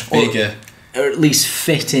much bigger, or at least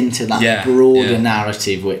fit into that broader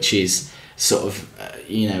narrative, which is sort of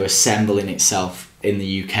assembling itself in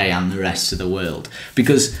the UK and the rest of the world.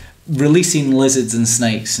 Because releasing lizards and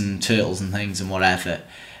snakes and turtles and things and whatever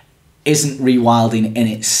isn't rewilding in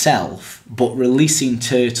itself, but releasing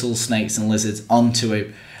turtles, snakes and lizards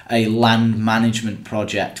onto a land management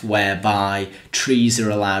project whereby trees are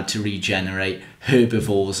allowed to regenerate,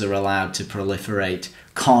 herbivores are allowed to proliferate,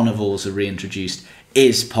 carnivores are reintroduced,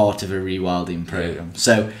 is part of a rewilding program.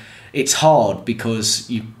 So it's hard because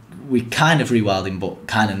we kind of rewilding, but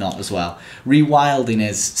kind of not as well. Rewilding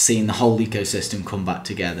is seeing the whole ecosystem come back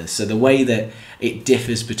together. So the way that it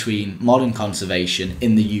differs between modern conservation,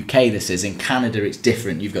 in the UK this is, in Canada it's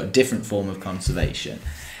different, you've got a different form of conservation,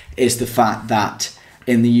 is the fact that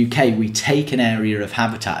in the UK we take an area of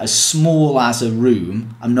habitat as small as a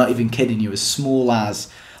room, I'm not even kidding you, as small as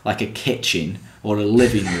like a kitchen or a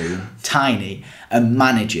living room, tiny, and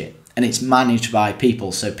manage it. And it's managed by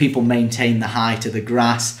people. So people maintain the height of the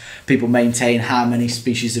grass, people maintain how many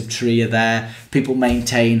species of tree are there, people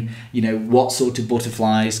maintain, what sort of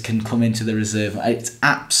butterflies can come into the reserve. It's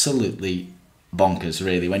absolutely bonkers,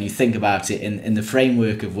 really, when you think about it in the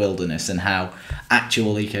framework of wilderness and how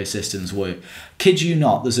actual ecosystems work. Kid you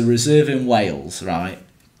not, there's a reserve in Wales, right,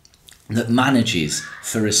 that manages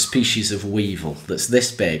for a species of weevil that's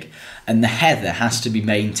this big, and the heather has to be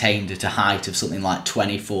maintained at a height of something like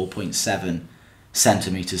 24.7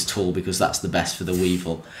 centimetres tall, because that's the best for the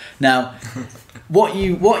weevil. Now, what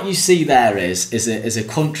you see there is a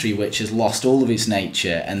country which has lost all of its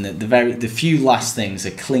nature, and the few last things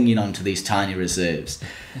are clinging onto these tiny reserves.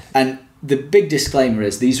 And the big disclaimer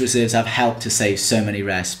is these reserves have helped to save so many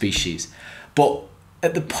rare species, but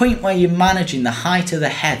at the point where you're managing the height of the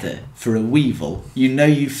heather for a weevil,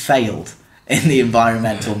 you've failed in the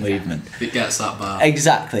environmental movement. It gets that bad.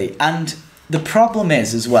 Exactly. And the problem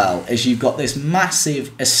is, as well, is you've got this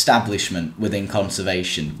massive establishment within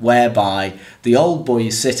conservation whereby the old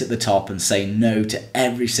boys sit at the top and say no to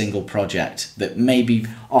every single project that maybe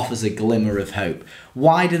offers a glimmer of hope.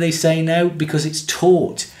 Why do they say no? Because it's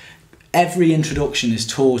taught. Every introduction is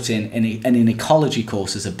taught in an ecology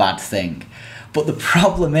course as a bad thing. But the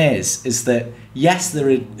problem is that, yes, there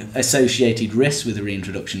are associated risks with a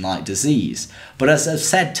reintroduction like disease, but as I've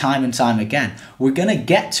said time and time again, we're going to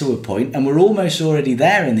get to a point, and we're almost already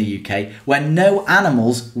there in the UK, where no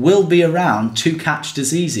animals will be around to catch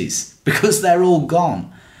diseases because they're all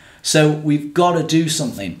gone. So we've got to do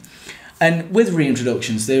something. And with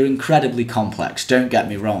reintroductions, they're incredibly complex, don't get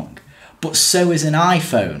me wrong, but so is an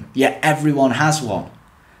iPhone, yet everyone has one.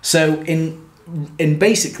 So in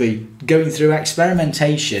basically going through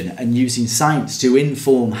experimentation and using science to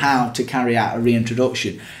inform how to carry out a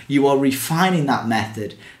reintroduction, you are refining that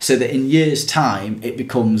method so that in years' time it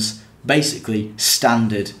becomes basically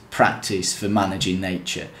standard practice for managing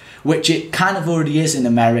nature, which it kind of already is in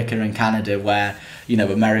America and Canada, where,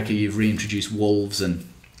 America, you've reintroduced wolves and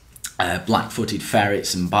black-footed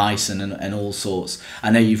ferrets and bison and all sorts.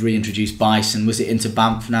 I know you've reintroduced bison. Was it into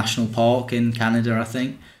Banff National Park in Canada, I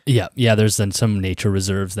think? Yeah, there's some nature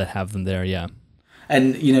reserves that have them there, yeah.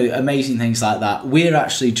 And, amazing things like that. We're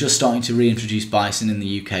actually just starting to reintroduce bison in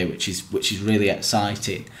the UK, which is really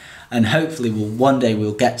exciting. And hopefully one day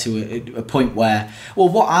we'll get to a point where, well,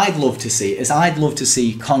 what I'd love to see is I'd love to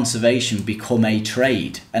see conservation become a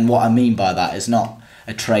trade. And what I mean by that is not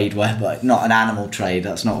a trade whereby, not an animal trade,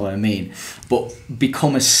 that's not what I mean, but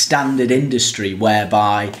become a standard industry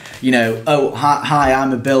whereby, you know, oh, hi,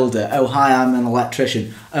 I'm a builder, oh, hi, I'm an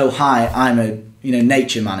electrician, oh, hi, I'm a, you know,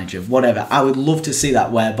 nature manager, whatever. I would love to see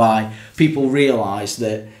that whereby people realise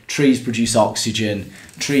that trees produce oxygen,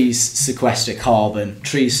 trees sequester carbon,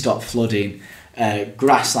 trees stop flooding,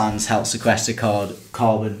 grasslands help sequester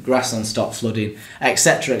carbon, grasslands stop flooding,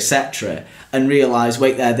 etc., and realise,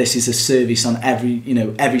 wait there, this is a service on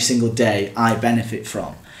every single day I benefit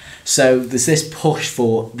from. So there's this push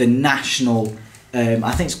for the national,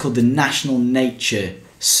 I think it's called the National Nature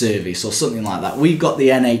Service or something like that. We've got the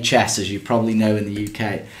NHS, as you probably know, in the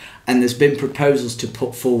UK, and there's been proposals to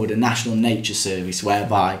put forward a National Nature Service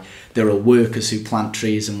whereby there are workers who plant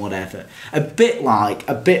trees and whatever. A bit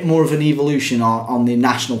more of an evolution on the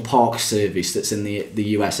National Park Service that's in the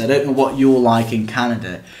US. I don't know what you're like in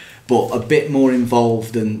Canada, but a bit more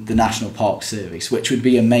involved than the National Park Service, which would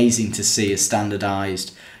be amazing to see a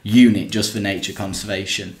standardised unit just for nature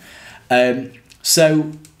conservation.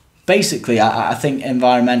 So basically, I think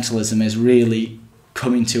environmentalism is really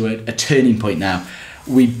coming to a turning point now.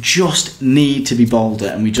 We just need to be bolder,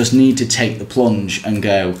 and we just need to take the plunge and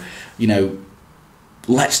go, you know,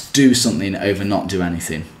 let's do something over not do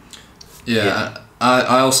anything. Yeah.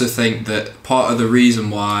 I also think that part of the reason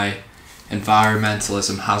why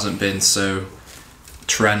environmentalism hasn't been so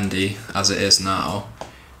trendy as it is now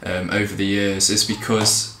over the years is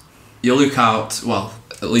because you look out, well,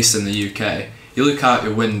 at least in the UK, you look out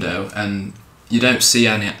your window and you don't see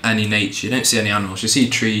any nature, you don't see any animals, you see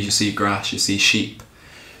trees, you see grass, you see sheep.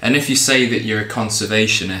 And if you say that you're a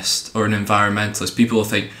conservationist or an environmentalist, people will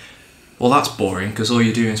think, well, that's boring because all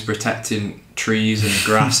you're doing is protecting trees and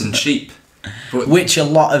grass and sheep. But, which a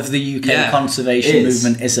lot of the UK conservation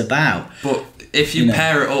movement is about. But if you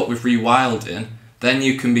pair it up with rewilding, then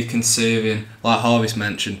you can be conserving, like Harvey's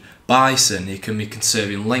mentioned, bison, you can be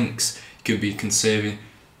conserving lynx, you can be conserving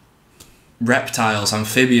reptiles,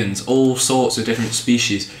 amphibians, all sorts of different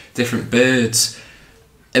species, different birds.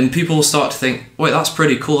 And people will start to think, wait, that's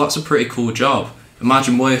pretty cool, that's a pretty cool job.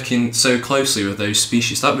 Imagine working so closely with those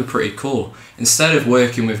species, that'd be pretty cool. Instead of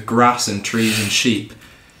working with grass and trees and sheep,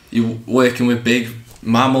 you're working with big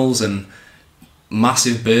mammals and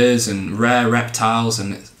massive birds and rare reptiles,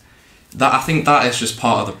 and that, I think that is just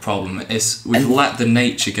part of the problem. We've let the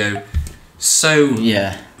nature go so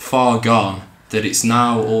far gone that it's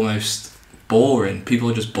now almost boring.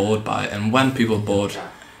 People are just bored by it, and when people are bored,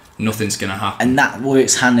 nothing's going to happen. And that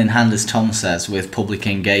works hand in hand, as Tom says, with public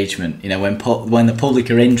engagement. You know, when the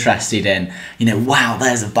public are interested in, you know, wow,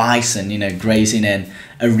 there's a bison, you know, grazing in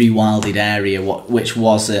a rewilded area, which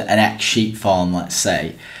was an ex-sheep farm, let's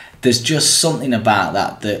say. There's just something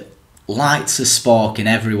about that lights a spark in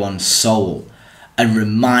everyone's soul and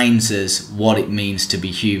reminds us what it means to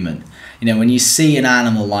be human. You know, when you see an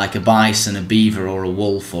animal like a bison, a beaver, or a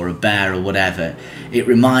wolf, or a bear, or whatever, it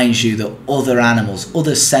reminds you that other animals,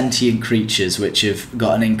 other sentient creatures which have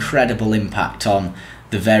got an incredible impact on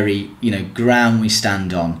the very, you know, ground we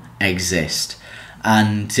stand on exist.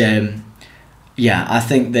 And I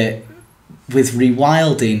think that with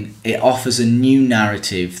rewilding, it offers a new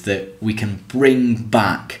narrative that we can bring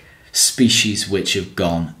back species which have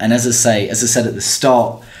gone. And as I said at the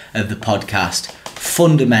start of the podcast,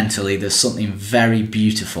 fundamentally there's something very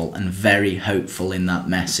beautiful and very hopeful in that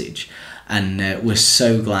message, and we're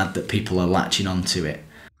so glad that people are latching onto it.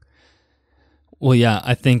 Well, yeah,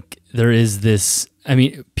 I think there is this, I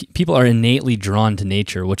mean, people are innately drawn to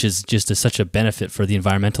nature, which is just such a benefit for the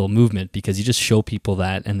environmental movement, because you just show people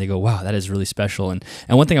that and they go, wow, that is really special. And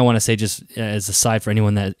one thing I want to say, just as a side for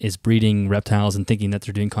anyone that is breeding reptiles and thinking that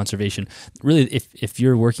they're doing conservation, really, if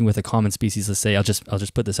you're working with a common species, let's say, I'll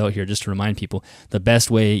just put this out here just to remind people, the best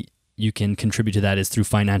way you can contribute to that is through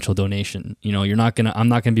financial donation. You know, I'm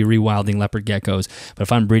not gonna be rewilding leopard geckos, but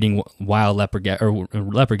if I'm breeding wild leopard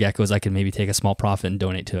geckos, I can maybe take a small profit and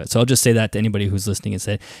donate to it. So I'll just say that to anybody who's listening and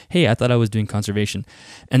say, hey, I thought I was doing conservation.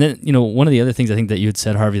 And then, you know, one of the other things I think that you had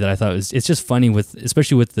said, Harvey, that I thought was, it's just funny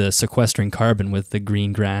especially with the sequestering carbon with the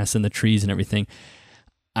green grass and the trees and everything.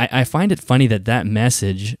 I find it funny that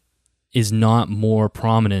message is not more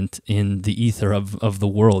prominent in the ether of the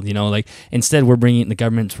world. You know, like, instead the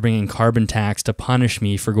government's bringing carbon tax to punish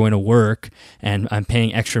me for going to work, and I'm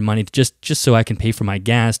paying extra money just so I can pay for my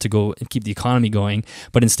gas to go and keep the economy going.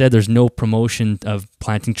 But instead there's no promotion of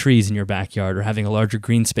planting trees in your backyard or having a larger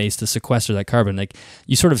green space to sequester that carbon. Like,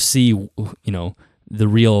 you sort of see, you know, the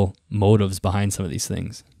real motives behind some of these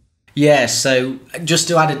things. Yeah, so just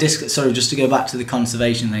to add just to go back to the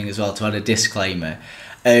conservation thing as well, to add a disclaimer.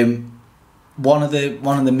 One of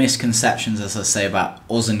the misconceptions, as I say, about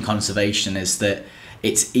us and conservation is that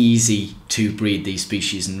it's easy to breed these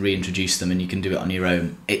species and reintroduce them and you can do it on your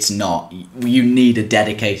own. It's not. You need a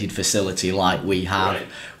dedicated facility like we have, Right.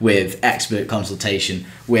 with expert consultation,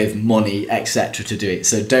 with money, etc. to do it.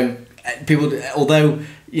 So although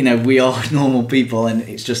we are normal people and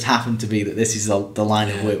it's just happened to be that this is the line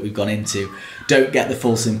of work we've gone into, don't get the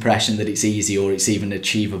false impression that it's easy or it's even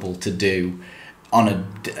achievable to do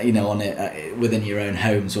within your own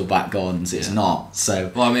homes or back gardens. It's not.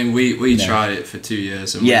 So well, I mean, we tried it for 2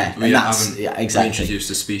 years and we haven't reintroduced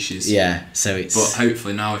a species. Yeah, so it's. But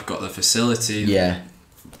hopefully now we've got the facility. Yeah.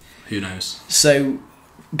 Who knows? So,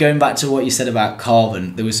 going back to what you said about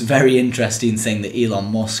carbon, there was a very interesting thing that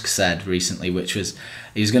Elon Musk said recently, which was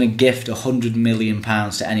he was going to gift £100 million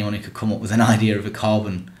to anyone who could come up with an idea of a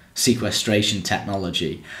carbon sequestration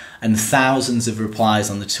technology. And thousands of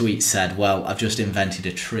replies on the tweet said, well, I've just invented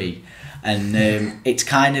a tree. And it's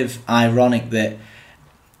kind of ironic that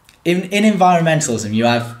in environmentalism you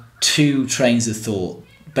have two trains of thought.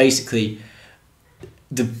 Basically,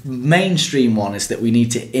 the mainstream one is that we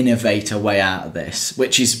need to innovate our way out of this,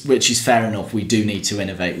 which is fair enough. We do need to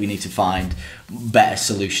innovate. We need to find better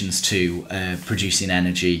solutions to producing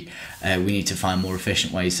energy. We need to find more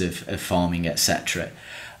efficient ways of farming, etc.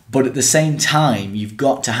 But at the same time, you've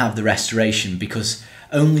got to have the restoration, because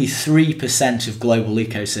only 3% of global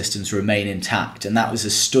ecosystems remain intact. And that was a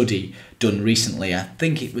study done recently. I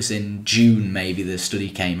think it was in June, maybe the study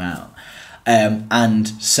came out. And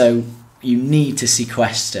so you need to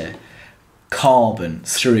sequester carbon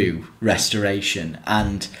through restoration.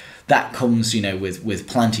 And that comes, with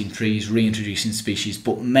planting trees, reintroducing species.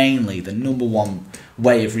 But mainly the number one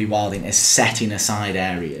way of rewilding is setting aside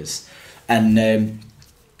areas. And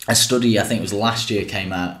a study, I think it was last year,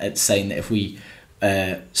 came out at saying that if we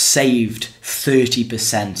saved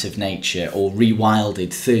 30% of nature or rewilded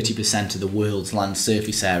 30% of the world's land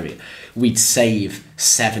surface area, we'd save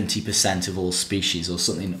 70% of all species, or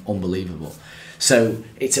something unbelievable. So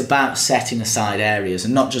it's about setting aside areas,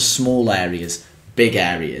 and not just small areas, big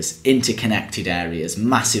areas, interconnected areas,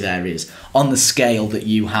 massive areas, on the scale that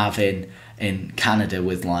you have in Canada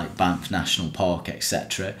with like Banff National Park,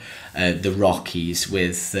 etc. The Rockies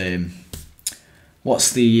with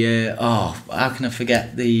what's the how can I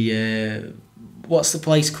forget the what's the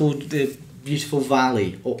place called, the beautiful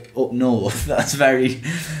valley up north? That's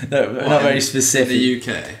not very specific. In the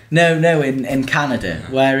UK? No, in Canada.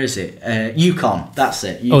 Yeah. Where is it? Yukon. That's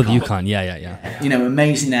it. Yukon. Oh, the Yukon. Yeah.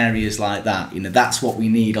 Amazing areas like that. That's what we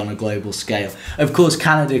need on a global scale. Of course,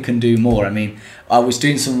 Canada can do more. I mean, I was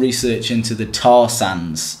doing some research into the tar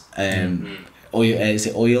sands.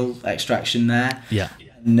 Oil extraction there? Yeah.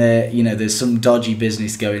 And, there's some dodgy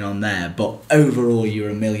business going on there, but overall you're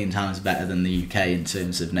a million times better than the UK in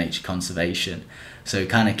terms of nature conservation. So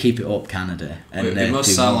kind of keep it up, Canada. And it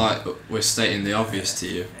must sound like we're stating the obvious to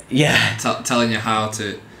you. Yeah. Telling you how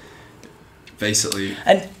to basically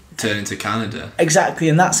turn into Canada. Exactly,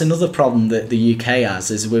 and that's another problem that the UK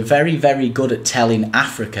has, is we're very, very good at telling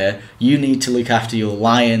Africa, you need to look after your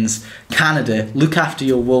lions. Canada, look after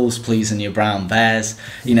your wolves, please, and your brown bears.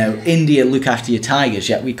 India, look after your tigers,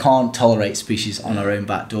 yet we can't tolerate species on our own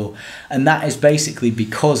back door. And that is basically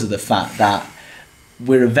because of the fact that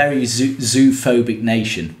we're a very zoophobic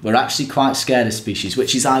nation. We're actually quite scared of species,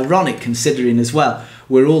 which is ironic considering as well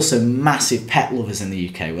we're also massive pet lovers in the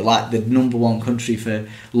UK. We're like the number one country for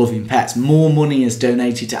loving pets. More money is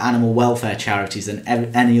donated to animal welfare charities than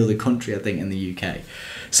any other country, I think, in the UK.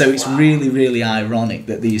 So it's really, really ironic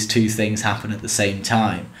that these two things happen at the same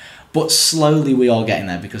time. But slowly we are getting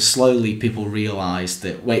there, because slowly people realise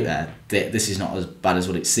that, wait there, this is not as bad as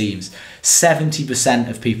what it seems. 70%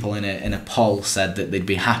 of people in a poll said that they'd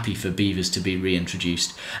be happy for beavers to be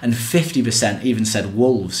reintroduced, and 50% even said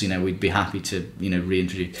wolves, we'd be happy to,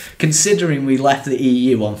 reintroduce. Considering we left the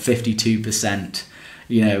EU on 52%,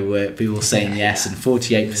 people saying yes and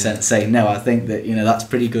 48% saying no, I think that, that's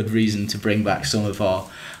pretty good reason to bring back some of our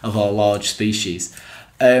large species.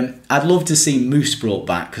 I'd love to see moose brought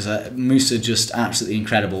back, because moose are just absolutely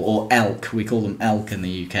incredible. Or elk, we call them elk in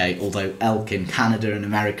the UK, although elk in Canada and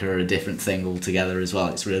America are a different thing altogether as well.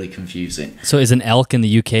 It's really confusing. So is an elk in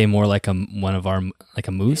the UK more like a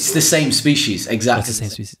moose? It's the same species, exactly. It's the same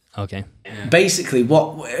species. Okay. Yeah. Basically,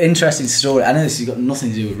 interesting story. I know this has got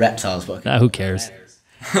nothing to do with reptiles, but who cares?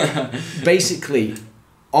 Basically,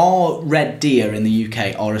 our red deer in the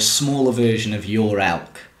UK are a smaller version of your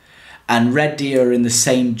elk. And red deer are in the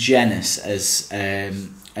same genus as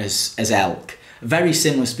elk. Very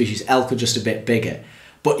similar species. Elk are just a bit bigger.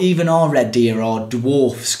 But even our red deer are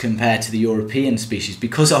dwarfs compared to the European species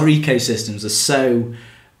because our ecosystems are so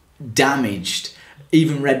damaged.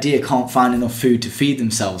 Even red deer can't find enough food to feed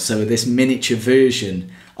themselves, so this miniature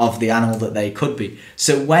version of the animal that they could be.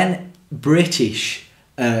 So when British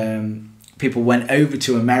people went over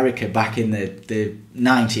to America back in the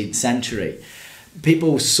 19th century,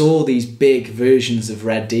 people saw these big versions of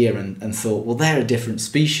red deer and thought, well, they're a different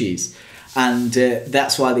species. And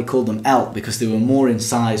that's why they called them elk, because they were more in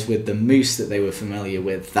size with the moose that they were familiar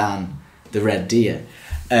with than the red deer.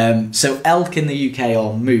 So elk in the UK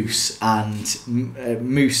are moose, and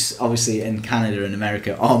moose obviously in Canada and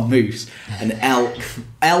America are moose, and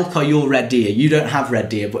elk are your red deer. You don't have red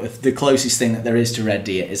deer, but if the closest thing that there is to red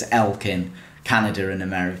deer is elk in Canada and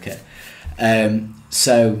America.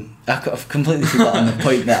 So I've completely forgotten the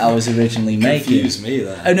point that I was originally making. Confused me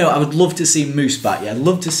there. Oh no, I would love to see moose back. Yeah, I'd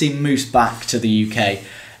love to see moose back to the UK.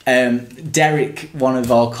 Derek, one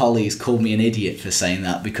of our colleagues, called me an idiot for saying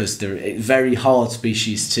that, because they're a very hard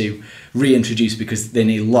species to reintroduce because they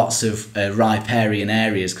need lots of riparian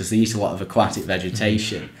areas because they eat a lot of aquatic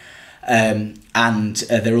vegetation. And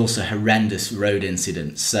they're also horrendous road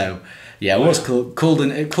incidents. So yeah, I was called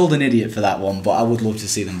an idiot for that one, but I would love to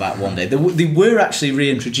see them back one day. They were actually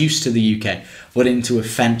reintroduced to the UK, but into a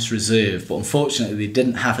fence reserve. But unfortunately, they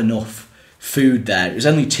didn't have enough food there. It was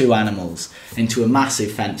only 2 animals into a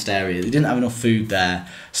massive fenced area. They didn't have enough food there,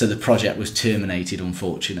 so the project was terminated,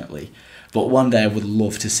 unfortunately. But one day I would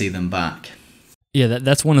love to see them back. Yeah,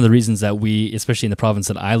 that's one of the reasons that we, especially in the province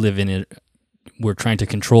that I live in, we're trying to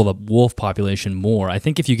control the wolf population more. I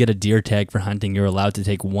think if you get a deer tag for hunting, you're allowed to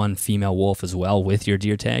take 1 female wolf as well with your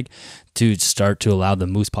deer tag to start to allow the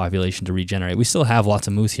moose population to regenerate. We still have lots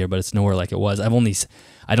of moose here, but it's nowhere like it was.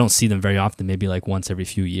 I don't see them very often, maybe like once every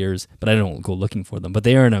few years, but I don't go looking for them. But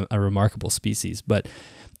they are a remarkable species. But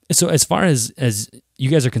so as far as you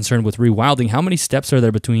guys are concerned with rewilding, how many steps are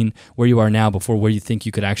there between where you are now before where you think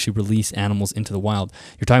you could actually release animals into the wild?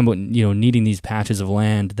 You're talking about, needing these patches of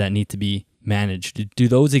land that need to be managed. Do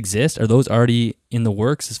those exist? Are those already in the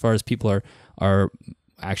works as far as people are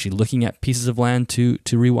actually looking at pieces of land to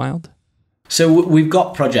rewild? So we've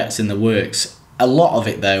got projects in the works. A lot of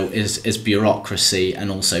it, though, is bureaucracy and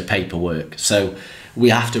also paperwork. So we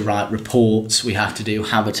have to write reports, we have to do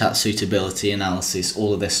habitat suitability analysis,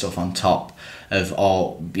 all of this stuff on top of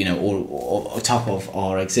our, or top of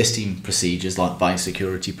our existing procedures like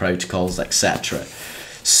biosecurity protocols, etc.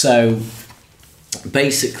 So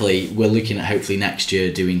basically, we're looking at hopefully next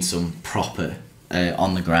year doing some proper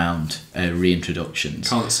on the ground reintroductions.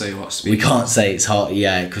 Can't say what species. We can't say, it's hard,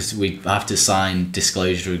 yeah, because we have to sign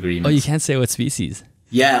disclosure agreements. Oh, you can't say what species?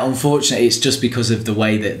 Yeah, unfortunately, it's just because of the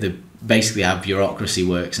way that basically our bureaucracy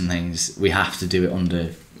works and things. We have to do it under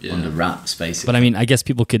wraps, basically. But I mean, I guess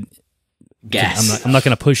people could guess. I'm not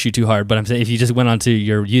going to push you too hard, but I'm saying if you just went onto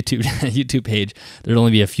your YouTube page, there'd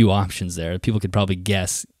only be a few options there. People could probably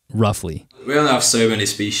guess roughly. We only have so many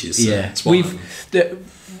species. So yeah,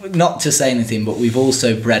 not to say anything, but we've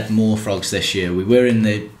also bred more frogs this year. We were in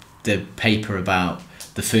the paper about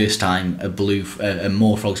the first time a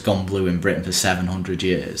moorfrog's gone blue in Britain for 700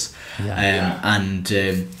 years.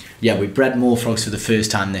 We bred more frogs for the first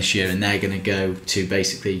time this year, and they're going to go to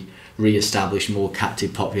basically re-establish more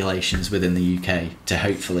captive populations within the UK to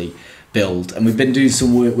hopefully build. And we've been doing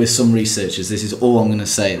some work with some researchers. This is all I'm going to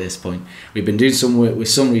say at this point. We've been doing some work with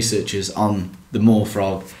some researchers on the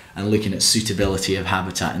moorfrog and looking at suitability of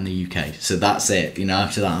habitat in the UK. So that's it.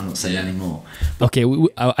 After that, I'm not saying any more. Okay,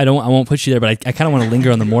 I won't put you there, but I kind of want to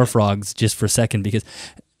linger on the moorfrogs just for a second, because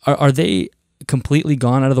are they completely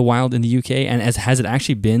gone out of the wild in the UK? And has it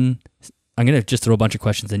actually been? I'm going to just throw a bunch of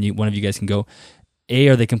questions, and one of you guys can go. A,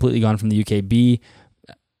 are they completely gone from the UK? B,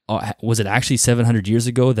 was it actually 700 years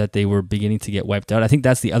ago that they were beginning to get wiped out? I think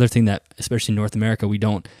that's the other thing that, especially in North America, we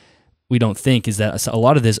don't think is that a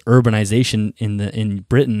lot of this urbanization in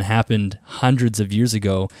Britain happened hundreds of years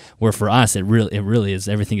ago, where for us it really is,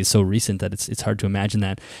 everything is so recent that it's hard to imagine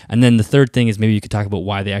that. And then the third thing is maybe you could talk about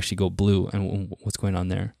why they actually go blue and what's going on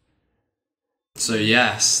there. So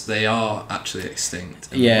yes, they are actually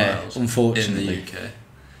extinct in the wild, unfortunately, in the UK.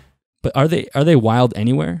 But are they wild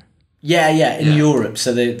anywhere? Yeah, in Europe.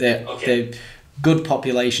 So they're good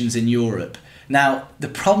populations in Europe. Now, the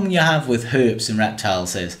problem you have with herps and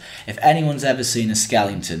reptiles is, if anyone's ever seen a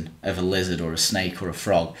skeleton of a lizard or a snake or a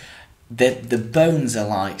frog, the bones are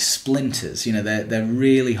like splinters. They're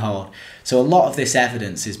really hard. So a lot of this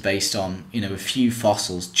evidence is based on a few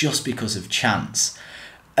fossils just because of chance.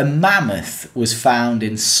 A mammoth was found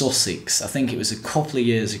in Sussex. I think it was a couple of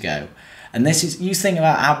years ago. And you think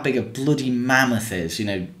about how big a bloody mammoth is,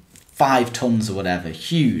 5 tons or whatever,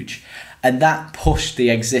 huge. And that pushed the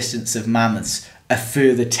existence of mammoths a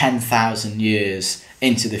further 10,000 years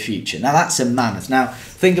into the future. Now that's a mammoth. Now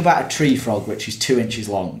think about a tree frog which is 2 inches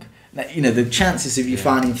long. Now, you know, the chances of you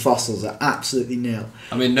finding fossils are absolutely nil.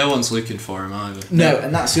 I mean, no one's looking for him either. No,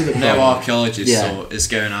 and that's the other problem. No archaeologist is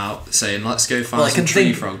going out saying, let's go find some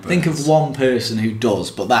tree frog birds. Think of one person who does,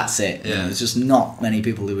 but that's it. You know, there's just not many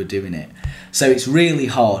people who are doing it. So it's really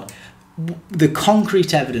hard. The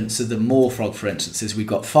concrete evidence of the moor frog, for instance, is we've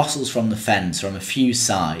got fossils from the fens from a few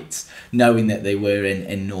sites, knowing that they were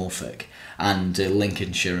in Norfolk and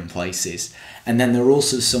Lincolnshire and places. And then there are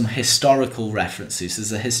also some historical references.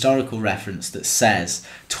 There's a historical reference that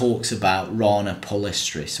talks about Rana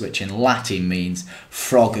palustris, which in Latin means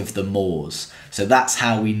frog of the moors. So that's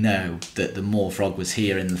how we know that the moor frog was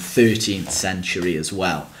here in the 13th century as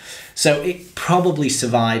well. So it probably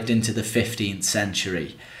survived into the 15th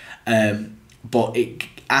century. But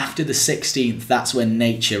after the 16th, that's when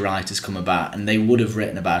nature writers come about, and they would have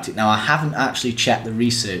written about it. Now, I haven't actually checked the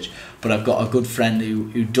research, but I've got a good friend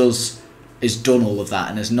who has done all of that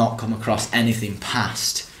and has not come across anything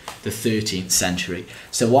past the 13th century.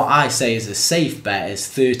 So what I say is a safe bet is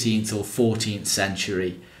 13th or 14th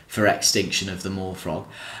century for extinction of the moor frog.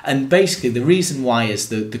 And basically the reason why is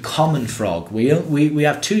the common frog. We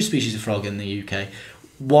have two species of frog in the UK.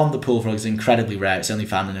 One, the pool frog, is incredibly rare. It's only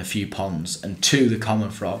found in a few ponds. And two, the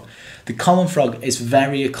common frog. The common frog is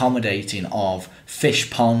very accommodating of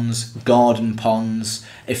fish ponds, garden ponds,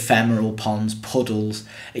 ephemeral ponds, puddles.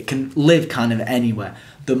 It can live kind of anywhere.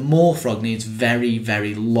 The moor frog needs very,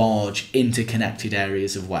 very large interconnected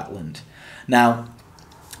areas of wetland. Now,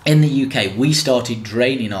 in the UK, we started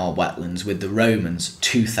draining our wetlands with the Romans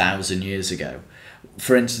 2,000 years ago.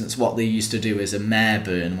 For instance, what they used to do is a mare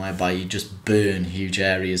burn, whereby you just burn huge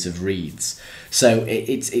areas of reeds. So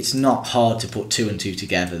it's not hard to put two and two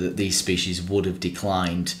together that these species would have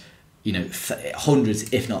declined, you know,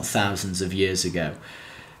 hundreds, if not thousands of years ago.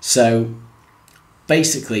 So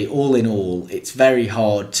basically, all in all, it's very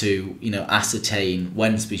hard to, you know, ascertain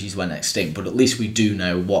when species went extinct, but at least we do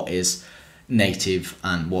know what is native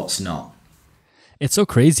and what's not. It's so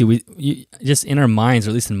crazy. We just in our minds,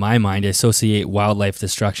 or at least in my mind, I associate wildlife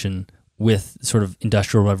destruction with sort of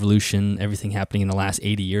industrial revolution, everything happening in the last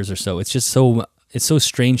 80 years or so. It's just it's so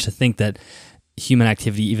strange to think that human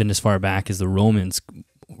activity, even as far back as the Romans,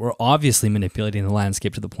 were obviously manipulating the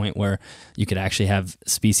landscape to the point where you could actually have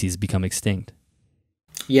species become extinct.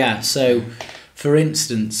 Yeah, so for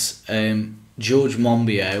instance, George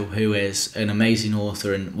Monbiot, who is an amazing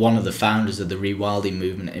author and one of the founders of the rewilding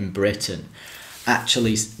movement in Britain,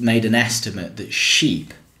 actually made an estimate that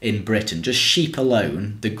sheep in Britain, just sheep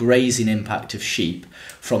alone, the grazing impact of sheep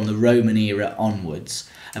from the Roman era onwards,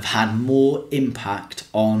 have had more impact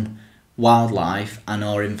on wildlife and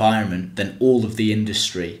our environment than all of the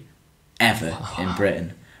industry ever in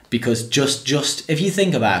Britain. Because just if you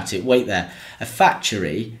think about it, wait there, a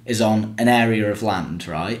factory is on an area of land,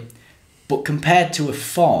 right? But compared to a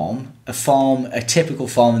typical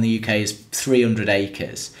farm in the UK is 300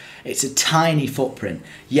 acres. It's a tiny footprint.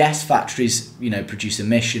 Yes, factories, you know, produce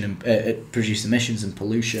emissions and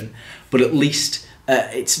pollution, but at least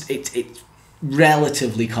it's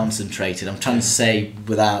relatively concentrated. I'm trying to say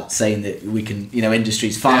without saying that we can, you know,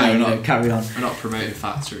 industry's fine. Carry on. We're not promoting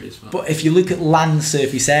factories. But if you look at land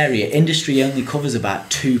surface area, industry only covers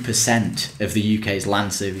about 2% of the UK's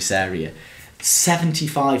land surface area.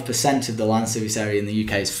 75% of the land surface area in the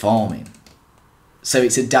UK is farming. So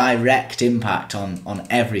it's a direct impact on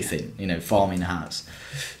everything, you know, farming has.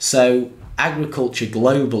 So agriculture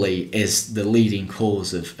globally is the leading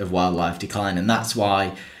cause of wildlife decline, and that's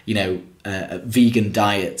why, you know, vegan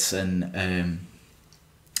diets and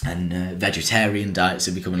vegetarian diets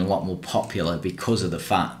are becoming a lot more popular because of the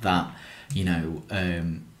fact that, you know,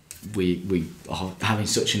 we are having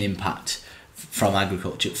such an impact from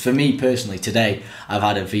agriculture. For me personally, today I've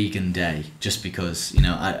had a vegan day just because, you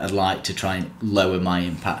know, I'd like to try and lower my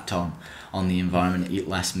impact on the environment, eat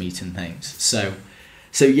less meat and things.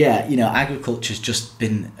 So yeah, you know, agriculture's just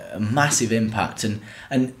been a massive impact, and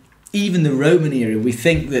even the Roman era, we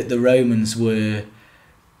think that the Romans were,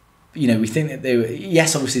 you know, we think that they were,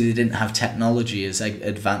 yes, obviously they didn't have technology as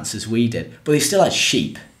advanced as we did, but they still had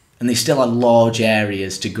sheep, and they still had large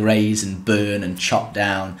areas to graze and burn and chop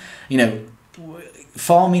down. You know,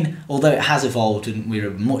 farming, although it has evolved and we're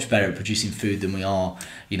much better at producing food than we are,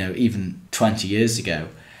 you know, even 20 years ago,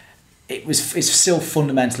 it's still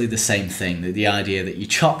fundamentally the same thing. The idea that you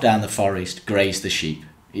chop down the forest, graze the sheep.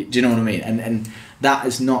 Do you know what I mean? And that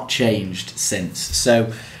has not changed since.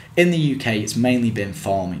 So in the UK, it's mainly been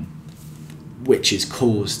farming, which has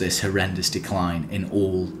caused this horrendous decline in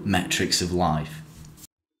all metrics of life.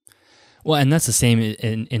 Well, and that's the same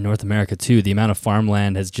in North America too. The amount of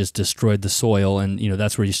farmland has just destroyed the soil, and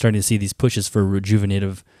that's where you're starting to see these pushes for what's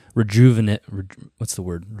the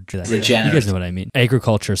word? Regenerate. You guys know what I mean.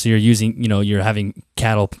 Agriculture. So you're using, you're having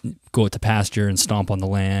cattle go to pasture and stomp on the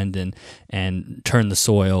land and turn the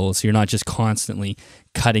soil. So you're not just constantly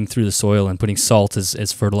cutting through the soil and putting salt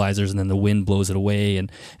as fertilizers, and then the wind blows it away.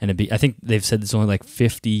 I think they've said there's only like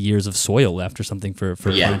 50 years of soil left or something for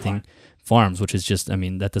planting farms, which is just,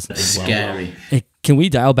 that doesn't end well. Scary. Hey, can we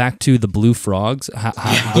dial back to the blue frogs?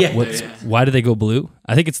 Why do they go blue?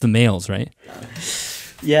 I think it's the males, right?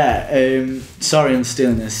 Yeah, sorry I'm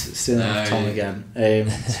stealing Tom again.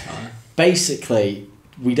 Basically,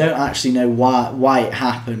 we don't actually know why it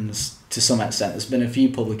happens to some extent. There's been a few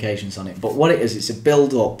publications on it, but what it is, it's a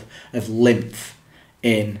build-up of lymph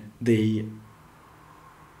in the...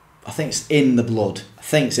 I think it's in the blood.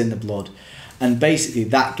 And basically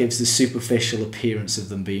that gives the superficial appearance of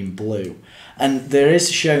them being blue. And there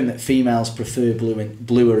is shown that females prefer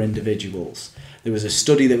bluer individuals. There was a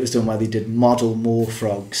study that was done where they did model moor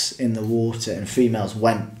frogs in the water, and females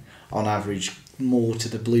went, on average, more to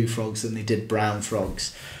the blue frogs than they did brown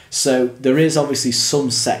frogs. So there is obviously some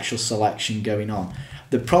sexual selection going on.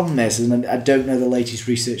 The problem is, and I don't know the latest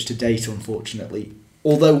research to date, unfortunately,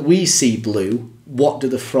 although we see blue, what do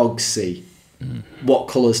the frogs see? What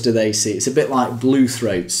colours do they see? It's a bit like blue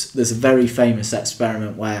throats. There's a very famous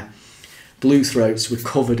experiment where blue throats were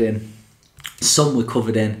covered in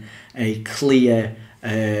a clear,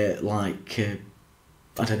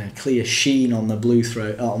 clear sheen on the blue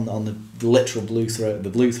throat, on the literal blue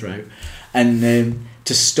throat, and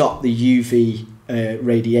to stop the UV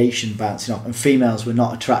radiation bouncing off. And females were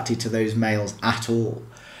not attracted to those males at all,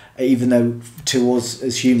 even though to us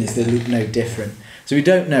as humans they look no different. So we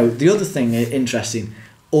don't know. The other thing interesting,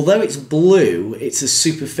 although it's blue, it's a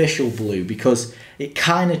superficial blue because it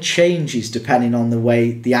kind of changes depending on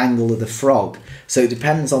the angle of the frog. So it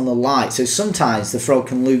depends on the light. So sometimes the frog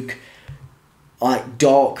can look like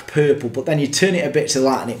dark purple, but then you turn it a bit to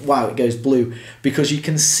light and it goes blue, because you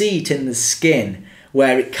can see it in the skin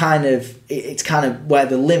where it's kind of where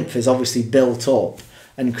the lymph is obviously built up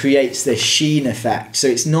and creates this sheen effect. So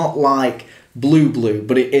it's not like blue,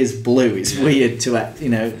 but it is blue. It's weird to kind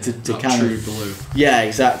true of blue. Yeah,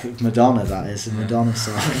 exactly. Madonna, that is a Madonna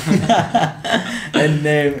song. And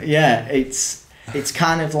it's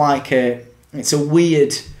kind of like it's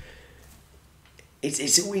weird.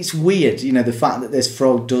 It's weird, the fact that this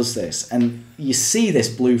frog does this, and you see this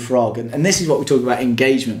blue frog, and this is what we talk about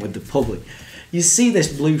engagement with the public. You see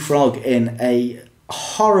this blue frog in a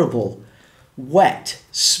horrible, wet,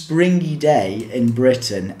 springy day in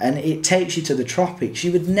Britain, and it takes you to the tropics.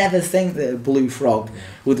 You would never think that a blue frog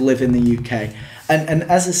would live in the UK. And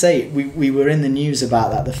as I say, we were in the news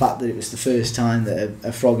about that, the fact that it was the first time that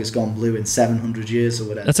a frog has gone blue in 700 years or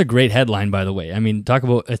whatever. That's a great headline, by the way. I mean, talk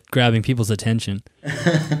about grabbing people's attention.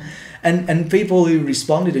 and people who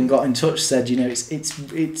responded and got in touch said,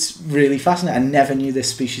 it's really fascinating. I never knew this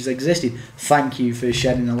species existed. Thank you for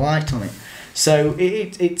shedding a light on it. So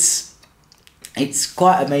it's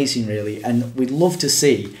quite amazing, really, and we'd love to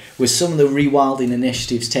see, with some of the rewilding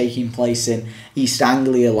initiatives taking place in East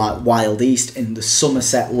Anglia, like Wild East, in the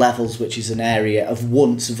Somerset Levels, which is an area of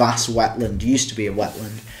once vast wetland, used to be a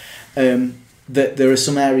wetland, that there are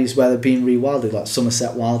some areas where they're being rewilded, like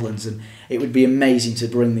Somerset Wildlands, and it would be amazing to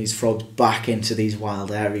bring these frogs back into these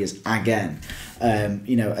wild areas again.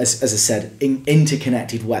 As I said,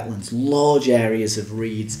 interconnected wetlands, large areas of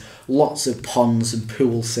reeds, lots of ponds and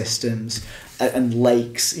pool systems, and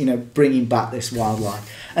lakes, bringing back this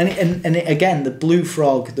wildlife. And again, the blue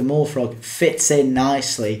frog, the moor frog, fits in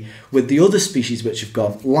nicely with the other species which have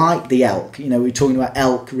gone, like the elk. We're talking about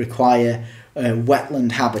elk require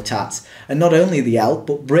wetland habitats. And not only the elk,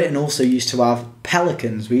 but Britain also used to have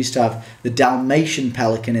pelicans. We used to have the Dalmatian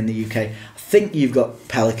pelican in the UK. I think you've got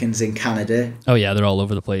pelicans in Canada. Oh yeah, they're all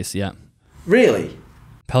over the place, yeah. Really?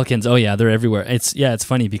 Pelicans, oh yeah, they're everywhere. It's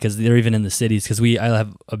funny because they're even in the cities, because I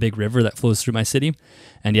have a big river that flows through my city,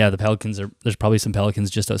 and yeah, the pelicans there's probably some pelicans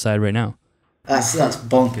just outside right now. That's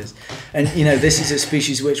bonkers. And this is a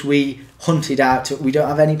species which we hunted out. We don't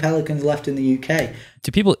have any pelicans left in the UK.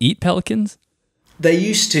 Do people eat pelicans? They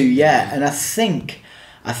used to, yeah, and I think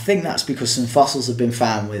that's because some fossils have been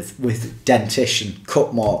found with dentition,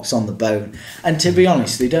 cut marks on the bone. And to be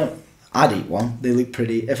honest, they don't. I'd eat one. They look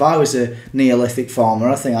pretty. If I was a Neolithic farmer,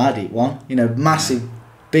 I think I'd eat one. Massive,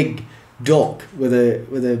 big duck with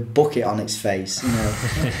a bucket on its face.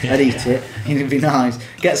 I'd eat it. It'd be nice.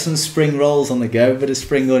 Get some spring rolls on the go, bit of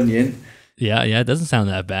spring onion. Yeah, it doesn't sound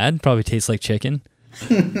that bad. Probably tastes like chicken.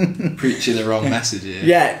 Preaching the wrong message here.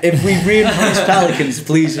 Yeah, if we reimpose pelicans,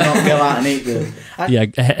 please do not go out and eat them.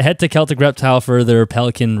 Head to Celtic Reptile for their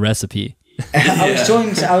pelican recipe. I was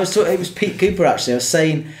talking. It was Pete Cooper actually. I was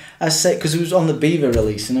saying because it was on the beaver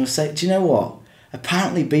release, and I was saying, do you know what?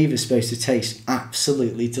 Apparently, beaver's supposed to taste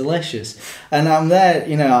absolutely delicious, and I'm there.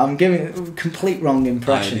 I'm giving a complete wrong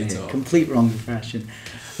impression here. Complete wrong impression.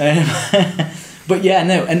 But yeah,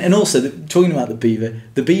 no, and also talking about the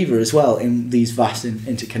beaver as well in these vast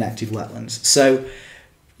interconnected wetlands. So,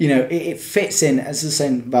 it fits in, as I was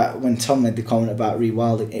saying about when Tom made the comment about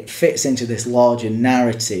rewilding, it fits into this larger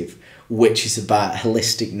narrative, which is about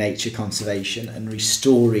holistic nature conservation and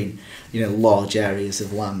restoring, large areas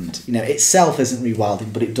of land. Itself isn't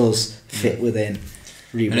rewilding, but it does fit within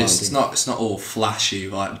rewilding. And it's not all flashy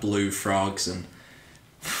like blue frogs and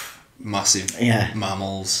massive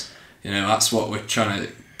mammals. That's what we're trying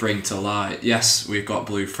to bring to light. Yes, we've got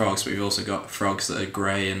blue frogs, but we've also got frogs that are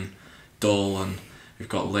grey and dull, and we've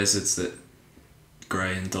got lizards that are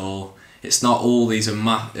grey and dull. It's not all these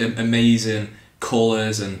amazing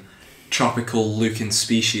colours and tropical looking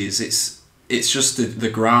species. It's just the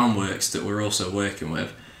groundworks that we're also working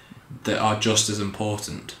with that are just as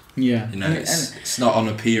important. Yeah, it's not on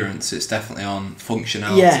appearance, it's definitely on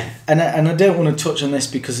functionality. Yeah, and I don't want to touch on this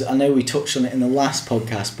because I know we touched on it in the last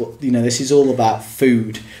podcast, but this is all about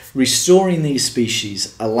food. Restoring these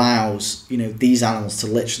species allows these animals to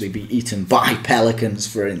literally be eaten by pelicans,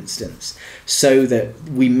 for instance, so that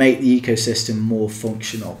we make the ecosystem more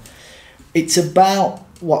functional. It's about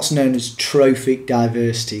what's known as trophic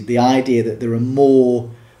diversity, the idea that there are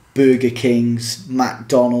more Burger Kings,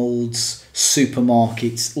 McDonald's,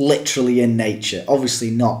 supermarkets literally in nature.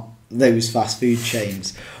 Obviously not those fast food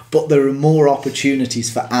chains, but there are more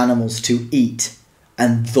opportunities for animals to eat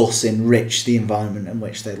and thus enrich the environment in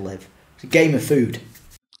which they live. It's a game of food.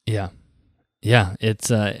 Yeah.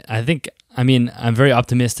 It's I'm very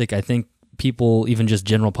optimistic. I think people, even just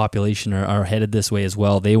general population, are headed this way as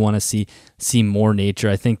well. They want to see more nature.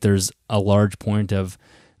 I think there's a large point of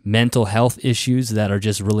mental health issues that are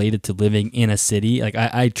just related to living in a city. Like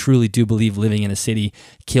I truly do believe living in a city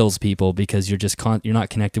kills people because you're just you're not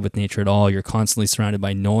connected with nature at all. You're constantly surrounded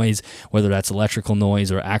by noise, whether that's electrical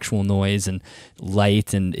noise or actual noise and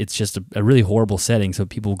light, and it's just a really horrible setting. So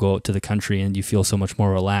people go out to the country and you feel so much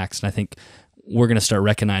more relaxed. And I think we're going to start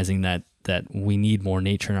recognizing that we need more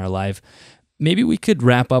nature in our life. Maybe we could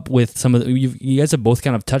wrap up with some of you guys have both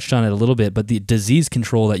kind of touched on it a little bit, but the disease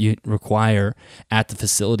control that you require at the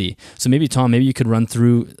facility. So maybe, Tom, you could run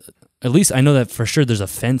through, at least I know that for sure there's a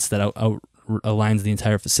fence that aligns the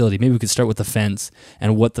entire facility. Maybe we could start with the fence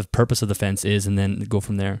and what the purpose of the fence is and then go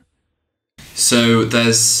from there. So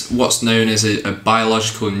there's what's known as a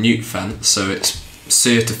biological newt fence. So it's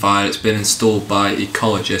certified, it's been installed by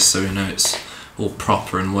ecologists, so we know it's all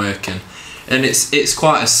proper and working. And it's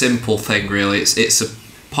quite a simple thing, really. It's a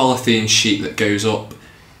polythene sheet that goes up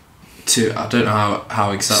to, I don't know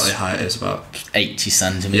how exactly high it is, about 80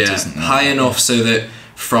 centimetres. Yeah, high enough so that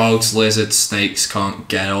frogs, lizards, snakes can't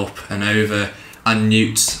get up and over, and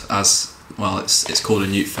newts as well. It's called a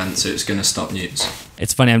newt fence, so it's going to stop newts.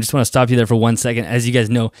 It's funny, I just want to stop you there for 1 second. As you guys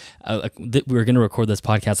know, we were going to record this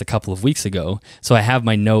podcast a couple of weeks ago, so I have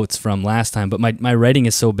my notes from last time, but my writing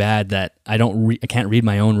is so bad that I can't read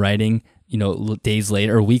my own writing, days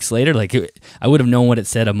later or weeks later. I would have known what it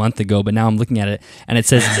said a month ago, but now I'm looking at it and it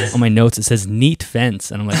says on my notes, it says neat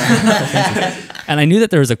fence. And I'm like, and I knew that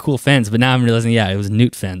there was a cool fence, but now I'm realizing, it was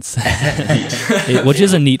newt fence, which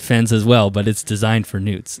is a neat fence as well, but it's designed for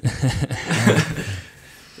newts.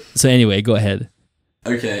 So anyway, go ahead.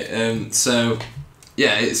 Okay. So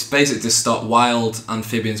yeah, it's basically to stop wild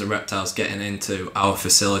amphibians and reptiles getting into our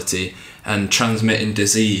facility and transmitting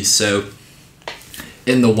disease. So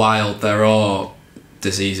in the wild, there are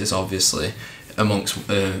diseases, obviously, amongst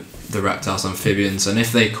the reptiles and amphibians, and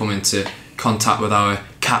if they come into contact with our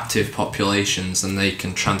captive populations, then they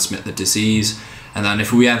can transmit the disease. And then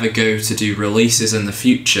if we ever go to do releases in the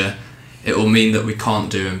future, it will mean that we can't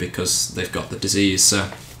do them because they've got the disease.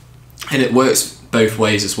 So, and it works both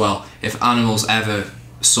ways as well. If animals ever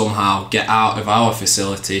somehow get out of our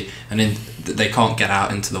facility, and they can't get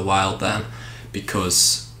out into the wild then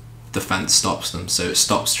because the fence stops them, so it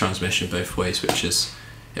stops transmission both ways, which is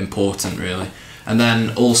important, really. And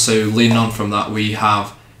then also, leaning on from that, we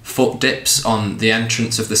have foot dips on the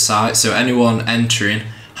entrance of the site, so anyone entering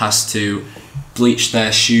has to bleach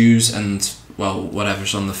their shoes and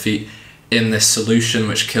whatever's on the feet in this solution,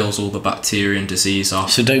 which kills all the bacteria and disease off.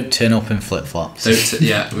 So don't turn up in flip-flops.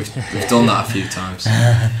 Yeah, we've done that a few times.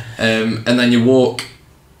 And then you walk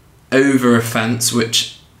over a fence,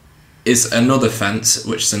 which is another fence,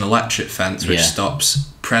 which is an electric fence, which Yeah. stops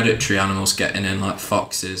predatory animals getting in, like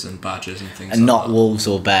foxes and badgers and things And like not that. wolves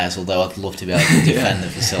or bears, although I'd love to be able to defend the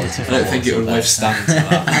facility. I from don't think wolves it or would bears. withstand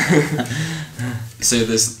that. So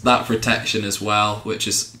there's that protection as well, which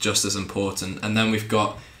is just as important. And then we've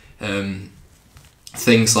got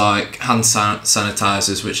things like hand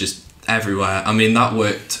sanitizers, which is everywhere. I mean, that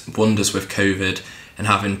worked wonders with COVID and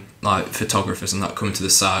having like photographers and that coming to the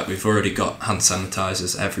site. We've already got hand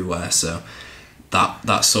sanitizers everywhere, so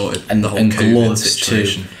that sorted the whole COVID gloves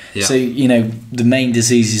situation. too. Yeah. So, you know, the main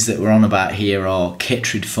diseases that we're on about here are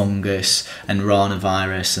chytrid fungus and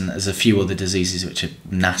ranavirus, and there's a few other diseases which are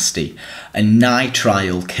nasty. And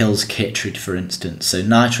nitrile kills chytrid, for instance. So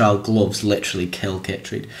nitrile gloves literally kill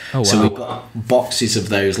chytrid. Oh, wow. So we've got boxes of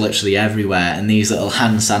those literally everywhere, and these little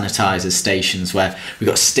hand sanitizer stations where we've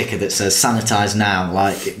got a sticker that says sanitize now,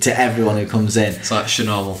 like to everyone who comes in. It's like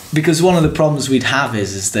Chernobyl. Because one of the problems we'd have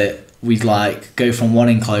is that we'd like go from one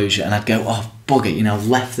enclosure and I'd go, oh bug it, you know, I've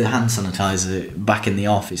left the hand sanitizer back in the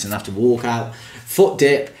office and have to walk out, foot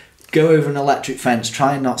dip, go over an electric fence,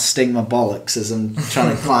 try and not sting my bollocks as I'm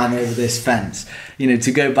trying to climb over this fence, you know,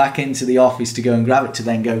 to go back into the office to go and grab it, to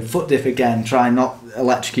then go foot dip again, try and not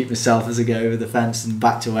electrocute myself as I go over the fence and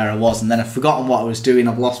back to where I was, and then I've forgotten what I was doing,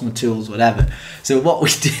 I've lost my tools, whatever. So what we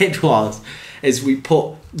did is we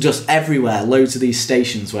put just everywhere loads of these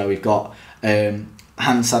stations where we've got hand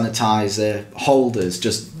sanitizer holders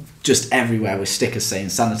just everywhere with stickers saying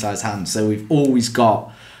sanitize hands. So we've always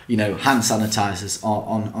got, you know, hand sanitizers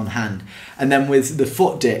on hand. And then with the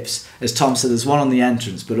foot dips, as Tom said, there's one on the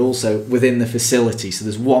entrance but also within the facility. So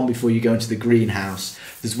there's one before you go into the greenhouse,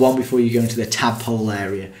 there's one before you go into the tadpole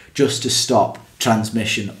area, just to stop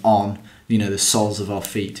transmission on, you know, the soles of our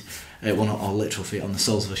feet. Well, not our literal feet, on the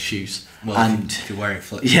soles of our shoes. Well, and if you're wearing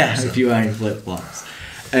flip-flops. yeah, if you're wearing flip-flops.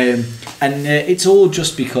 It's all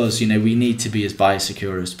just because, you know, we need to be as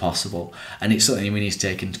biosecure as possible, and it's something we need to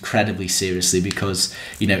take incredibly seriously because,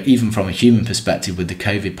 you know, even from a human perspective with the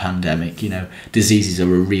COVID pandemic, you know, diseases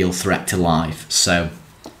are a real threat to life. So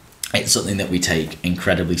it's something that we take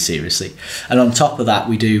incredibly seriously. And on top of that,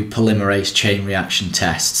 we do polymerase chain reaction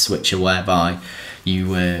tests, which are whereby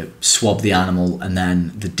you swab the animal and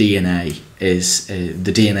then the DNA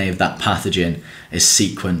of that pathogen is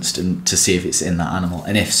sequenced and to see if it's in that animal,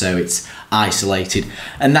 and if so, it's isolated.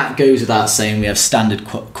 And that goes without saying, we have standard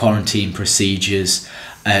quarantine procedures,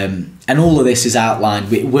 and all of this is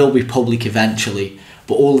outlined. It will be public eventually,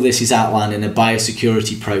 but all of this is outlined in a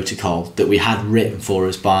biosecurity protocol that we had written for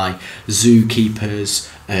us by zookeepers,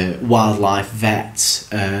 wildlife vets,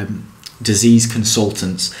 disease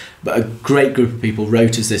consultants, but a great group of people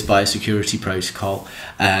wrote us this biosecurity protocol,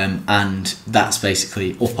 and that's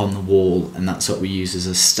basically up on the wall, and that's what we use as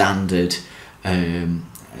a standard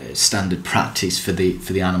practice for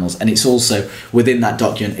the animals. And it's also within that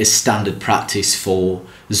document is standard practice for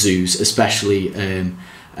zoos, especially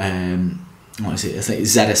what is it? I think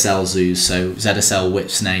it's ZSL zoos, so ZSL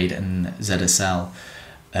Whipsnade and ZSL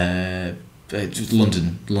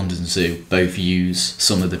London Zoo both use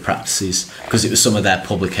some of the practices because it was some of their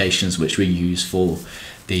publications which we use for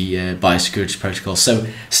the biosecurity protocol. So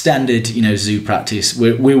standard, you know, zoo practice.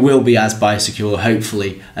 We will be as biosecure,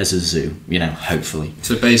 hopefully, as a zoo. You know, hopefully.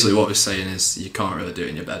 So basically, what we're saying is you can't really do it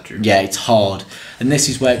in your bedroom. Yeah, it's hard, and this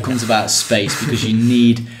is where it comes about space because you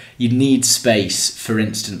need space. For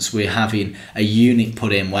instance, we're having a unit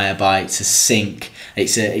put in whereby it's a sink.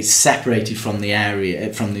 It's separated from the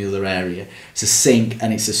other area. It's a sink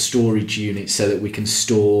and it's a storage unit so that we can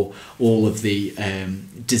store all of the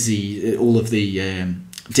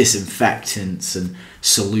disinfectants and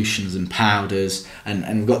solutions and powders,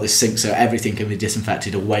 and we've got this sink so everything can be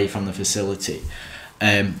disinfected away from the facility.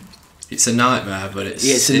 It's a nightmare, but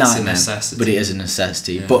it's a nightmare, a necessity. But it is a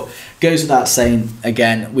necessity. Yeah. But goes without saying,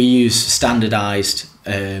 again, we use standardised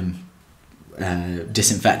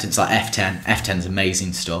disinfectants like F10. F10's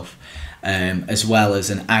amazing stuff, as well as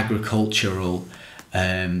an agricultural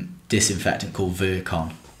disinfectant called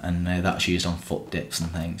Virkon, and that's used on foot dips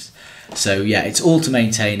and things. So yeah, it's all to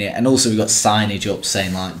maintain it, and also we've got signage up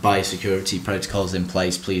saying like biosecurity protocols in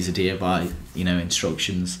place, please adhere by, you know,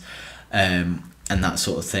 instructions, and that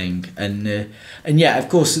sort of thing. And yeah, of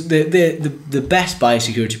course, the best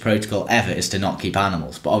biosecurity protocol ever is to not keep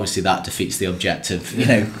animals, but obviously that defeats the objective, you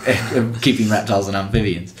know, of keeping reptiles and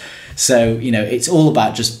amphibians. So, you know, it's all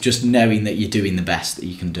about just knowing that you're doing the best that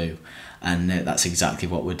you can do, and that's exactly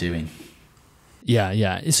what we're doing.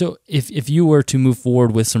 Yeah. So if you were to move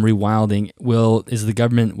forward with some rewilding,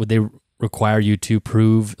 would they require you to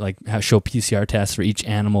prove, like, show PCR tests for each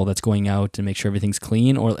animal that's going out to make sure everything's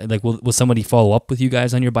clean, or like will somebody follow up with you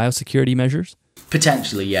guys on your biosecurity measures?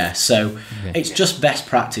 Potentially, yeah. So it's just best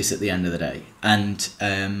practice at the end of the day. And,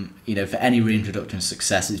 you know, for any reintroduction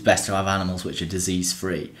success, it's best to have animals which are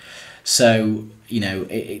disease-free. So, you know,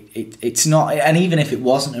 it's not... And even if it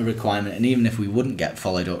wasn't a requirement, and even if we wouldn't get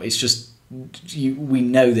followed up, it's just... we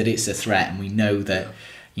know that it's a threat, and we know that,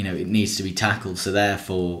 you know, it needs to be tackled. So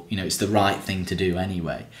therefore, you know, it's the right thing to do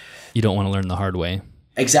anyway. You don't want to learn the hard way.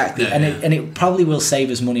 Exactly, and it probably will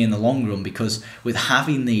save us money in the long run, because with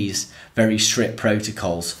having these very strict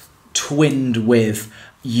protocols twinned with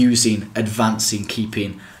advancing,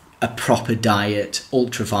 keeping a proper diet,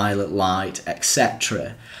 ultraviolet light,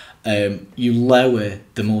 etc., you lower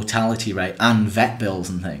the mortality rate and vet bills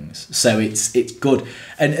and things. So it's good,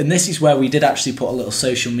 and this is where we did actually put a little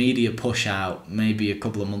social media push out maybe a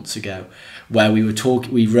couple of months ago, where we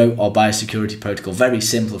wrote our biosecurity protocol, very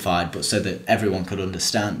simplified, but so that everyone could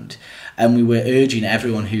understand. And we were urging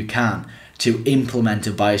everyone who can to implement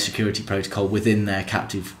a biosecurity protocol within their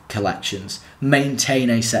captive collections, maintain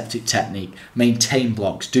aseptic technique, maintain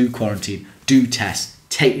blocks, do quarantine, do tests,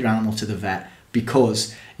 take your animal to the vet,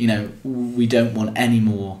 because, you know, we don't want any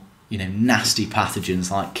more, you know, nasty pathogens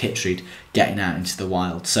like chytrid getting out into the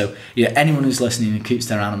wild. So, you know, anyone who's listening and keeps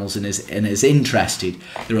their animals and is interested,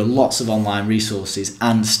 there are lots of online resources,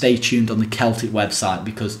 and stay tuned on the Celtic website,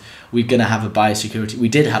 because we're going to have we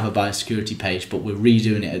did have a biosecurity page, but we're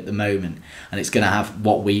redoing it at the moment, and it's going to have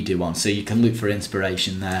what we do on, so you can look for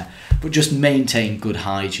inspiration there. But just maintain good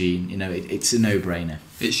hygiene, you know, it's a no-brainer.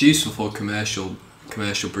 It's useful for commercial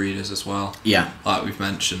breeders as well. Yeah. Like we've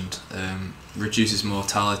mentioned, reduces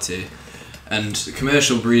mortality, and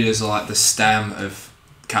commercial breeders are like the stem of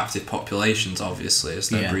captive populations, obviously, as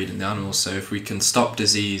they're breeding the animals. So if we can stop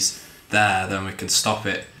disease there, then we can stop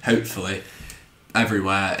it, hopefully,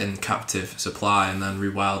 everywhere in captive supply, and then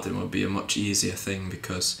rewilding will be a much easier thing,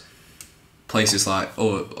 because places like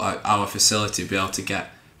our facility will be able to get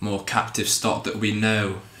more captive stock that we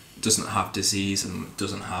know doesn't have disease and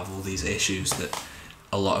doesn't have all these issues that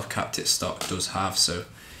a lot of captive stock does have. So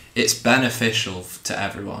it's beneficial to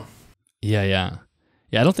everyone. Yeah.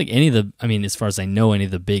 I don't think as far as I know, any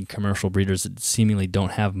of the big commercial breeders seemingly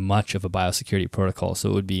don't have much of a biosecurity protocol, so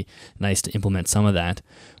it would be nice to implement some of that.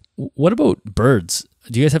 What about birds?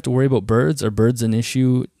 Do you guys have to worry about birds? Are birds an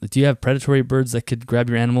issue? Do you have predatory birds that could grab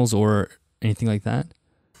your animals or anything like that?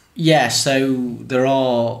 Yeah, so there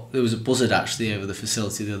was a buzzard actually over the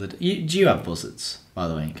facility the other day. Do you have buzzards, by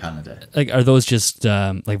the way, in Canada? Like, are those just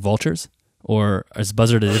like vultures? Or is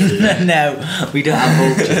buzzard a different? No, we don't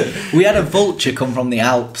have vultures. We had a vulture come from the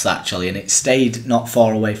Alps, actually, and it stayed not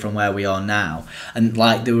far away from where we are now. And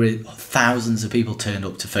like, there were thousands of people turned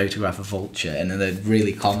up to photograph a vulture, and they're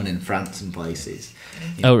really common in France and places.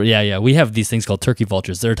 Oh yeah. We have these things called turkey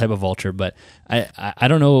vultures. They're a type of vulture, but I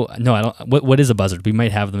don't know. No, I don't. What is a buzzard? We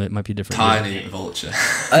might have them. It might be different. Tiny vulture.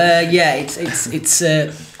 Yeah, it's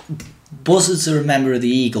buzzards are a member of the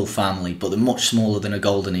eagle family, but they're much smaller than a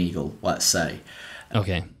golden eagle, let's say.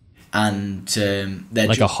 Okay. And they're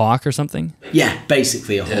like a hawk or something. Yeah,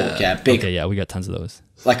 basically a hawk. Yeah, big. Okay, yeah, we got tons of those.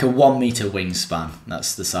 Like a 1 meter wingspan.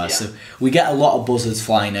 That's the size. Yeah. So we get a lot of buzzards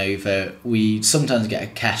flying over. We sometimes get a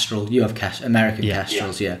kestrel. You have American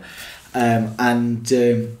kestrels, yeah.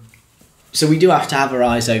 So we do have to have our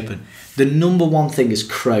eyes open. The number one thing is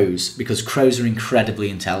crows, because crows are incredibly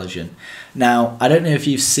intelligent. Now, I don't know if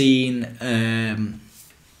you've seen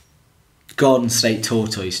Garden State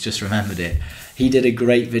Tortoise, just remembered it. He did a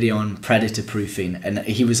great video on predator proofing, and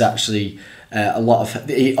he was actually I've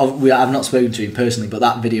not spoken to him personally, but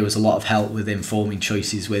that video was a lot of help with informing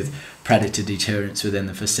choices with predator deterrence within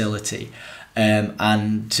the facility. You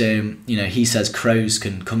know, he says crows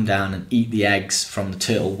can come down and eat the eggs from the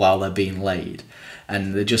turtle while they're being laid,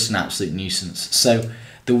 and they're just an absolute nuisance. So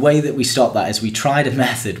the way that we stop that is we tried a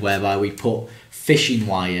method whereby we put fishing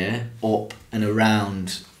wire up and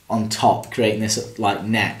around on top, creating this like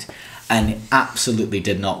net, and it absolutely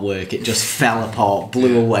did not work. It just fell apart,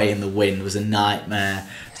 blew away in the wind. It was a nightmare.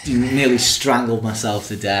 Nearly strangled myself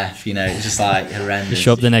to death, you know. It was just like horrendous. You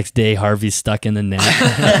show up the next day, Harvey's stuck in the net.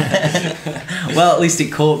 Well, at least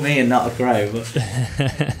it caught me and not a crow.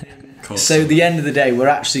 But... So the end of the day, we're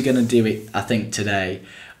actually going to do it, I think, today.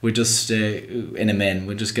 We're just in a min.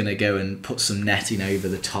 We're just going to go and put some netting over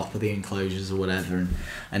the top of the enclosures or whatever,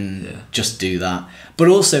 and just do that. But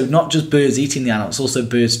also, not just birds eating the animals, also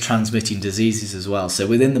birds transmitting diseases as well. So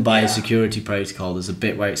within the biosecurity protocol, there's a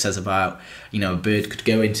bit where it says about, you know, a bird could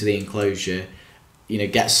go into the enclosure,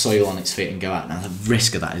 get soil on its feet and go out. Now the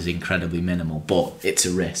risk of that is incredibly minimal, but it's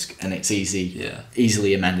a risk, and it's easily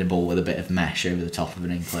amendable with a bit of mesh over the top of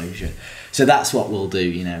an enclosure. So that's what we'll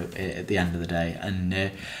do, at the end of the day. And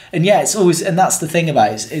it's always, and that's the thing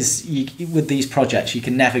about it is with these projects, you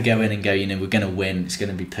can never go in and go, we're going to win, it's going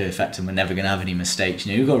to be perfect, and we're never going to have any mistakes.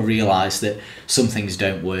 You've got to realise that some things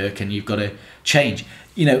don't work, and you've got to change.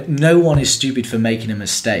 No one is stupid for making a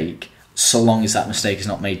mistake, so long as that mistake is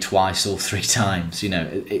not made twice or 3 times.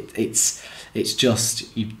 It's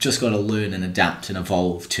just, you've just got to learn and adapt and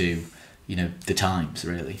evolve to, the times,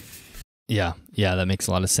 really. Yeah, that makes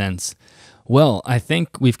a lot of sense. Well, I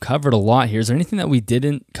think we've covered a lot here. Is there anything that we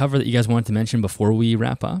didn't cover that you guys wanted to mention before we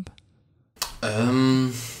wrap up?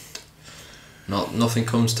 Nothing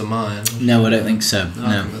comes to mind. No, I don't think so.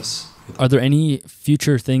 No. Are there any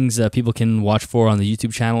future things people can watch for on the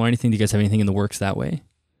YouTube channel or anything? Do you guys have anything in the works that way?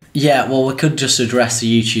 Yeah, well, we could just address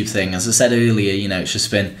the YouTube thing. As I said earlier, it's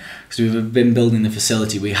just been, because we've been building the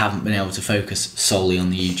facility, we haven't been able to focus solely on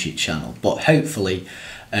the YouTube channel. But hopefully,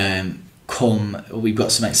 we've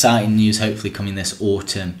got some exciting news hopefully coming this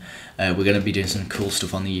autumn. We're going to be doing some cool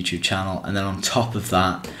stuff on the YouTube channel, and then on top of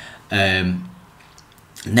that,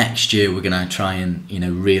 next year we're going to try and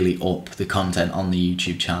really up the content on the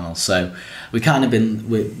YouTube channel. So we've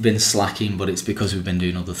been slacking, but it's because we've been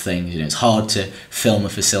doing other things. It's hard to film a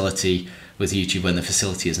facility with YouTube when the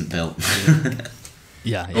facility isn't built.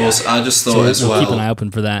 Yeah. Also, I just thought as well, keep an eye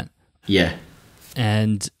open for that. Yeah.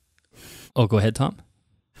 And go ahead, Tom.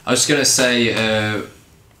 I was just gonna say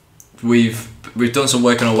we've done some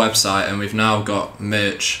work on our website, and we've now got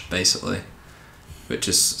merch basically, which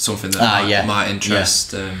is something that might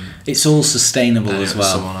interest. It's all sustainable as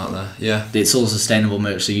well. Someone out there, yeah. It's all sustainable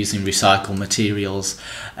merch, so using recycled materials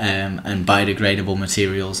and biodegradable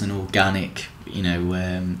materials and organic,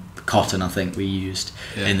 cotton I think we used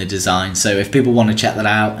in the design. So if people want to check that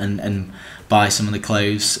out and buy some of the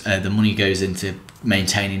clothes, the money goes into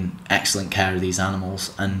maintaining excellent care of these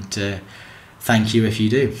animals, and thank you if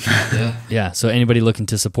you do. Yeah. So anybody looking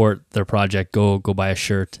to support their project, go buy a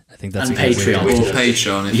shirt. I think that's and a good Patreon. way. Or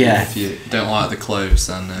Patreon if you don't like the clothes,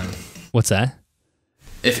 then what's that?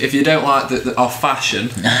 If you don't like our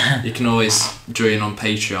fashion, you can always join on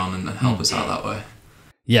Patreon and help us out that way.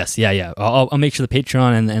 Yes, yeah. I'll make sure the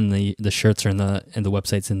Patreon and the shirts are in the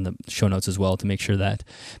websites in the show notes as well, to make sure that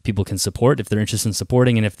people can support if they're interested in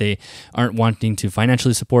supporting, and if they aren't wanting to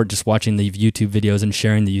financially support, just watching the YouTube videos and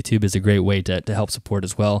sharing the YouTube is a great way to help support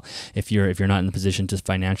as well. If you're not in the position to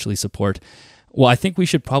financially support. Well, I think we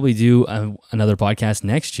should probably do another podcast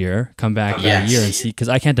next year. Come back in a year and see, because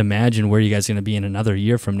I can't imagine where you guys are going to be in another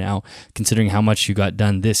year from now, considering how much you got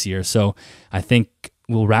done this year. So I think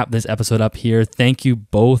we'll wrap this episode up here. Thank you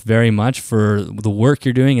both very much for the work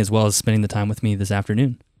you're doing, as well as spending the time with me this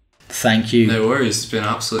afternoon. Thank you. No worries. It's been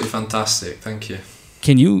absolutely fantastic. Thank you.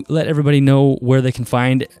 Can you let everybody know where they can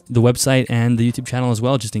find the website and the YouTube channel as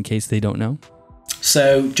well, just in case they don't know?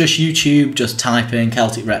 So just YouTube, just type in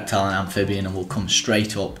Celtic Reptile and Amphibian and we'll come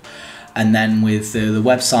straight up. And then with the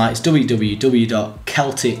website, it's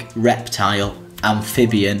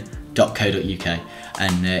www.celticreptileamphibian.co.uk,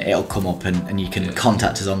 and it'll come up, and you can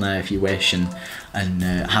contact us on there if you wish, and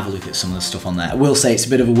have a look at some of the stuff on there. I will say it's a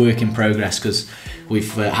bit of a work in progress because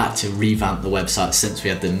we've had to revamp the website since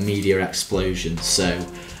we had the media explosion. So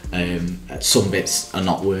some bits are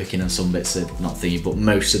not working and some bits are not thingy, but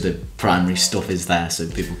most of the primary stuff is there, so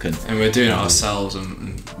people can. And we're doing it ourselves,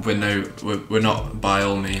 and we're not by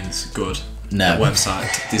all means good at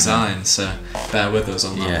website design, so bear with us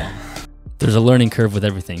on that one. There's a learning curve with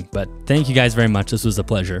everything, but thank you guys very much. This was a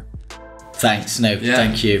pleasure. Thanks.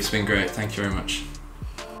 Thank you. It's been great. Thank you very much.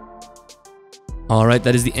 All right,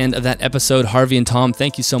 that is the end of that episode. Harvey and Tom,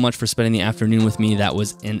 thank you so much for spending the afternoon with me. That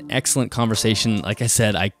was an excellent conversation. Like I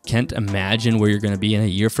said, I can't imagine where you're going to be in a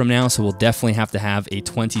year from now, so we'll definitely have to have a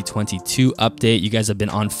 2022 update. You guys have been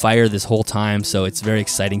on fire this whole time, so it's a very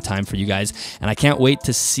exciting time for you guys, and I can't wait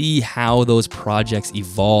to see how those projects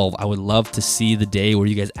evolve. I would love to see the day where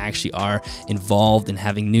you guys actually are involved in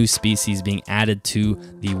having new species being added to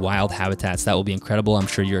the wild habitats. That will be incredible. I'm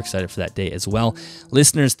sure you're excited for that day as well.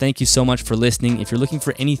 Listeners, thank you so much for listening. If you're looking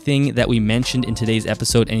for anything that we mentioned in today's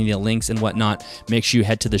episode, any of the links and whatnot, make sure you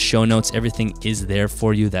head to the show notes. Everything is there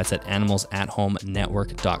for you. That's at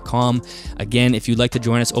animalsathome.network.com. Again, if you'd like to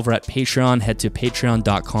join us over at Patreon, head to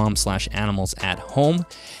patreon.com/animalsathome.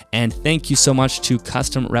 And thank you so much to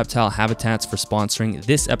Custom Reptile Habitats for sponsoring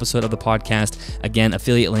this episode of the podcast. Again,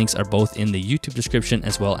 affiliate links are both in the YouTube description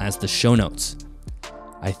as well as the show notes.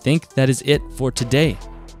 I think that is it for today.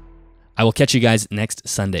 I will catch you guys next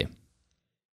Sunday.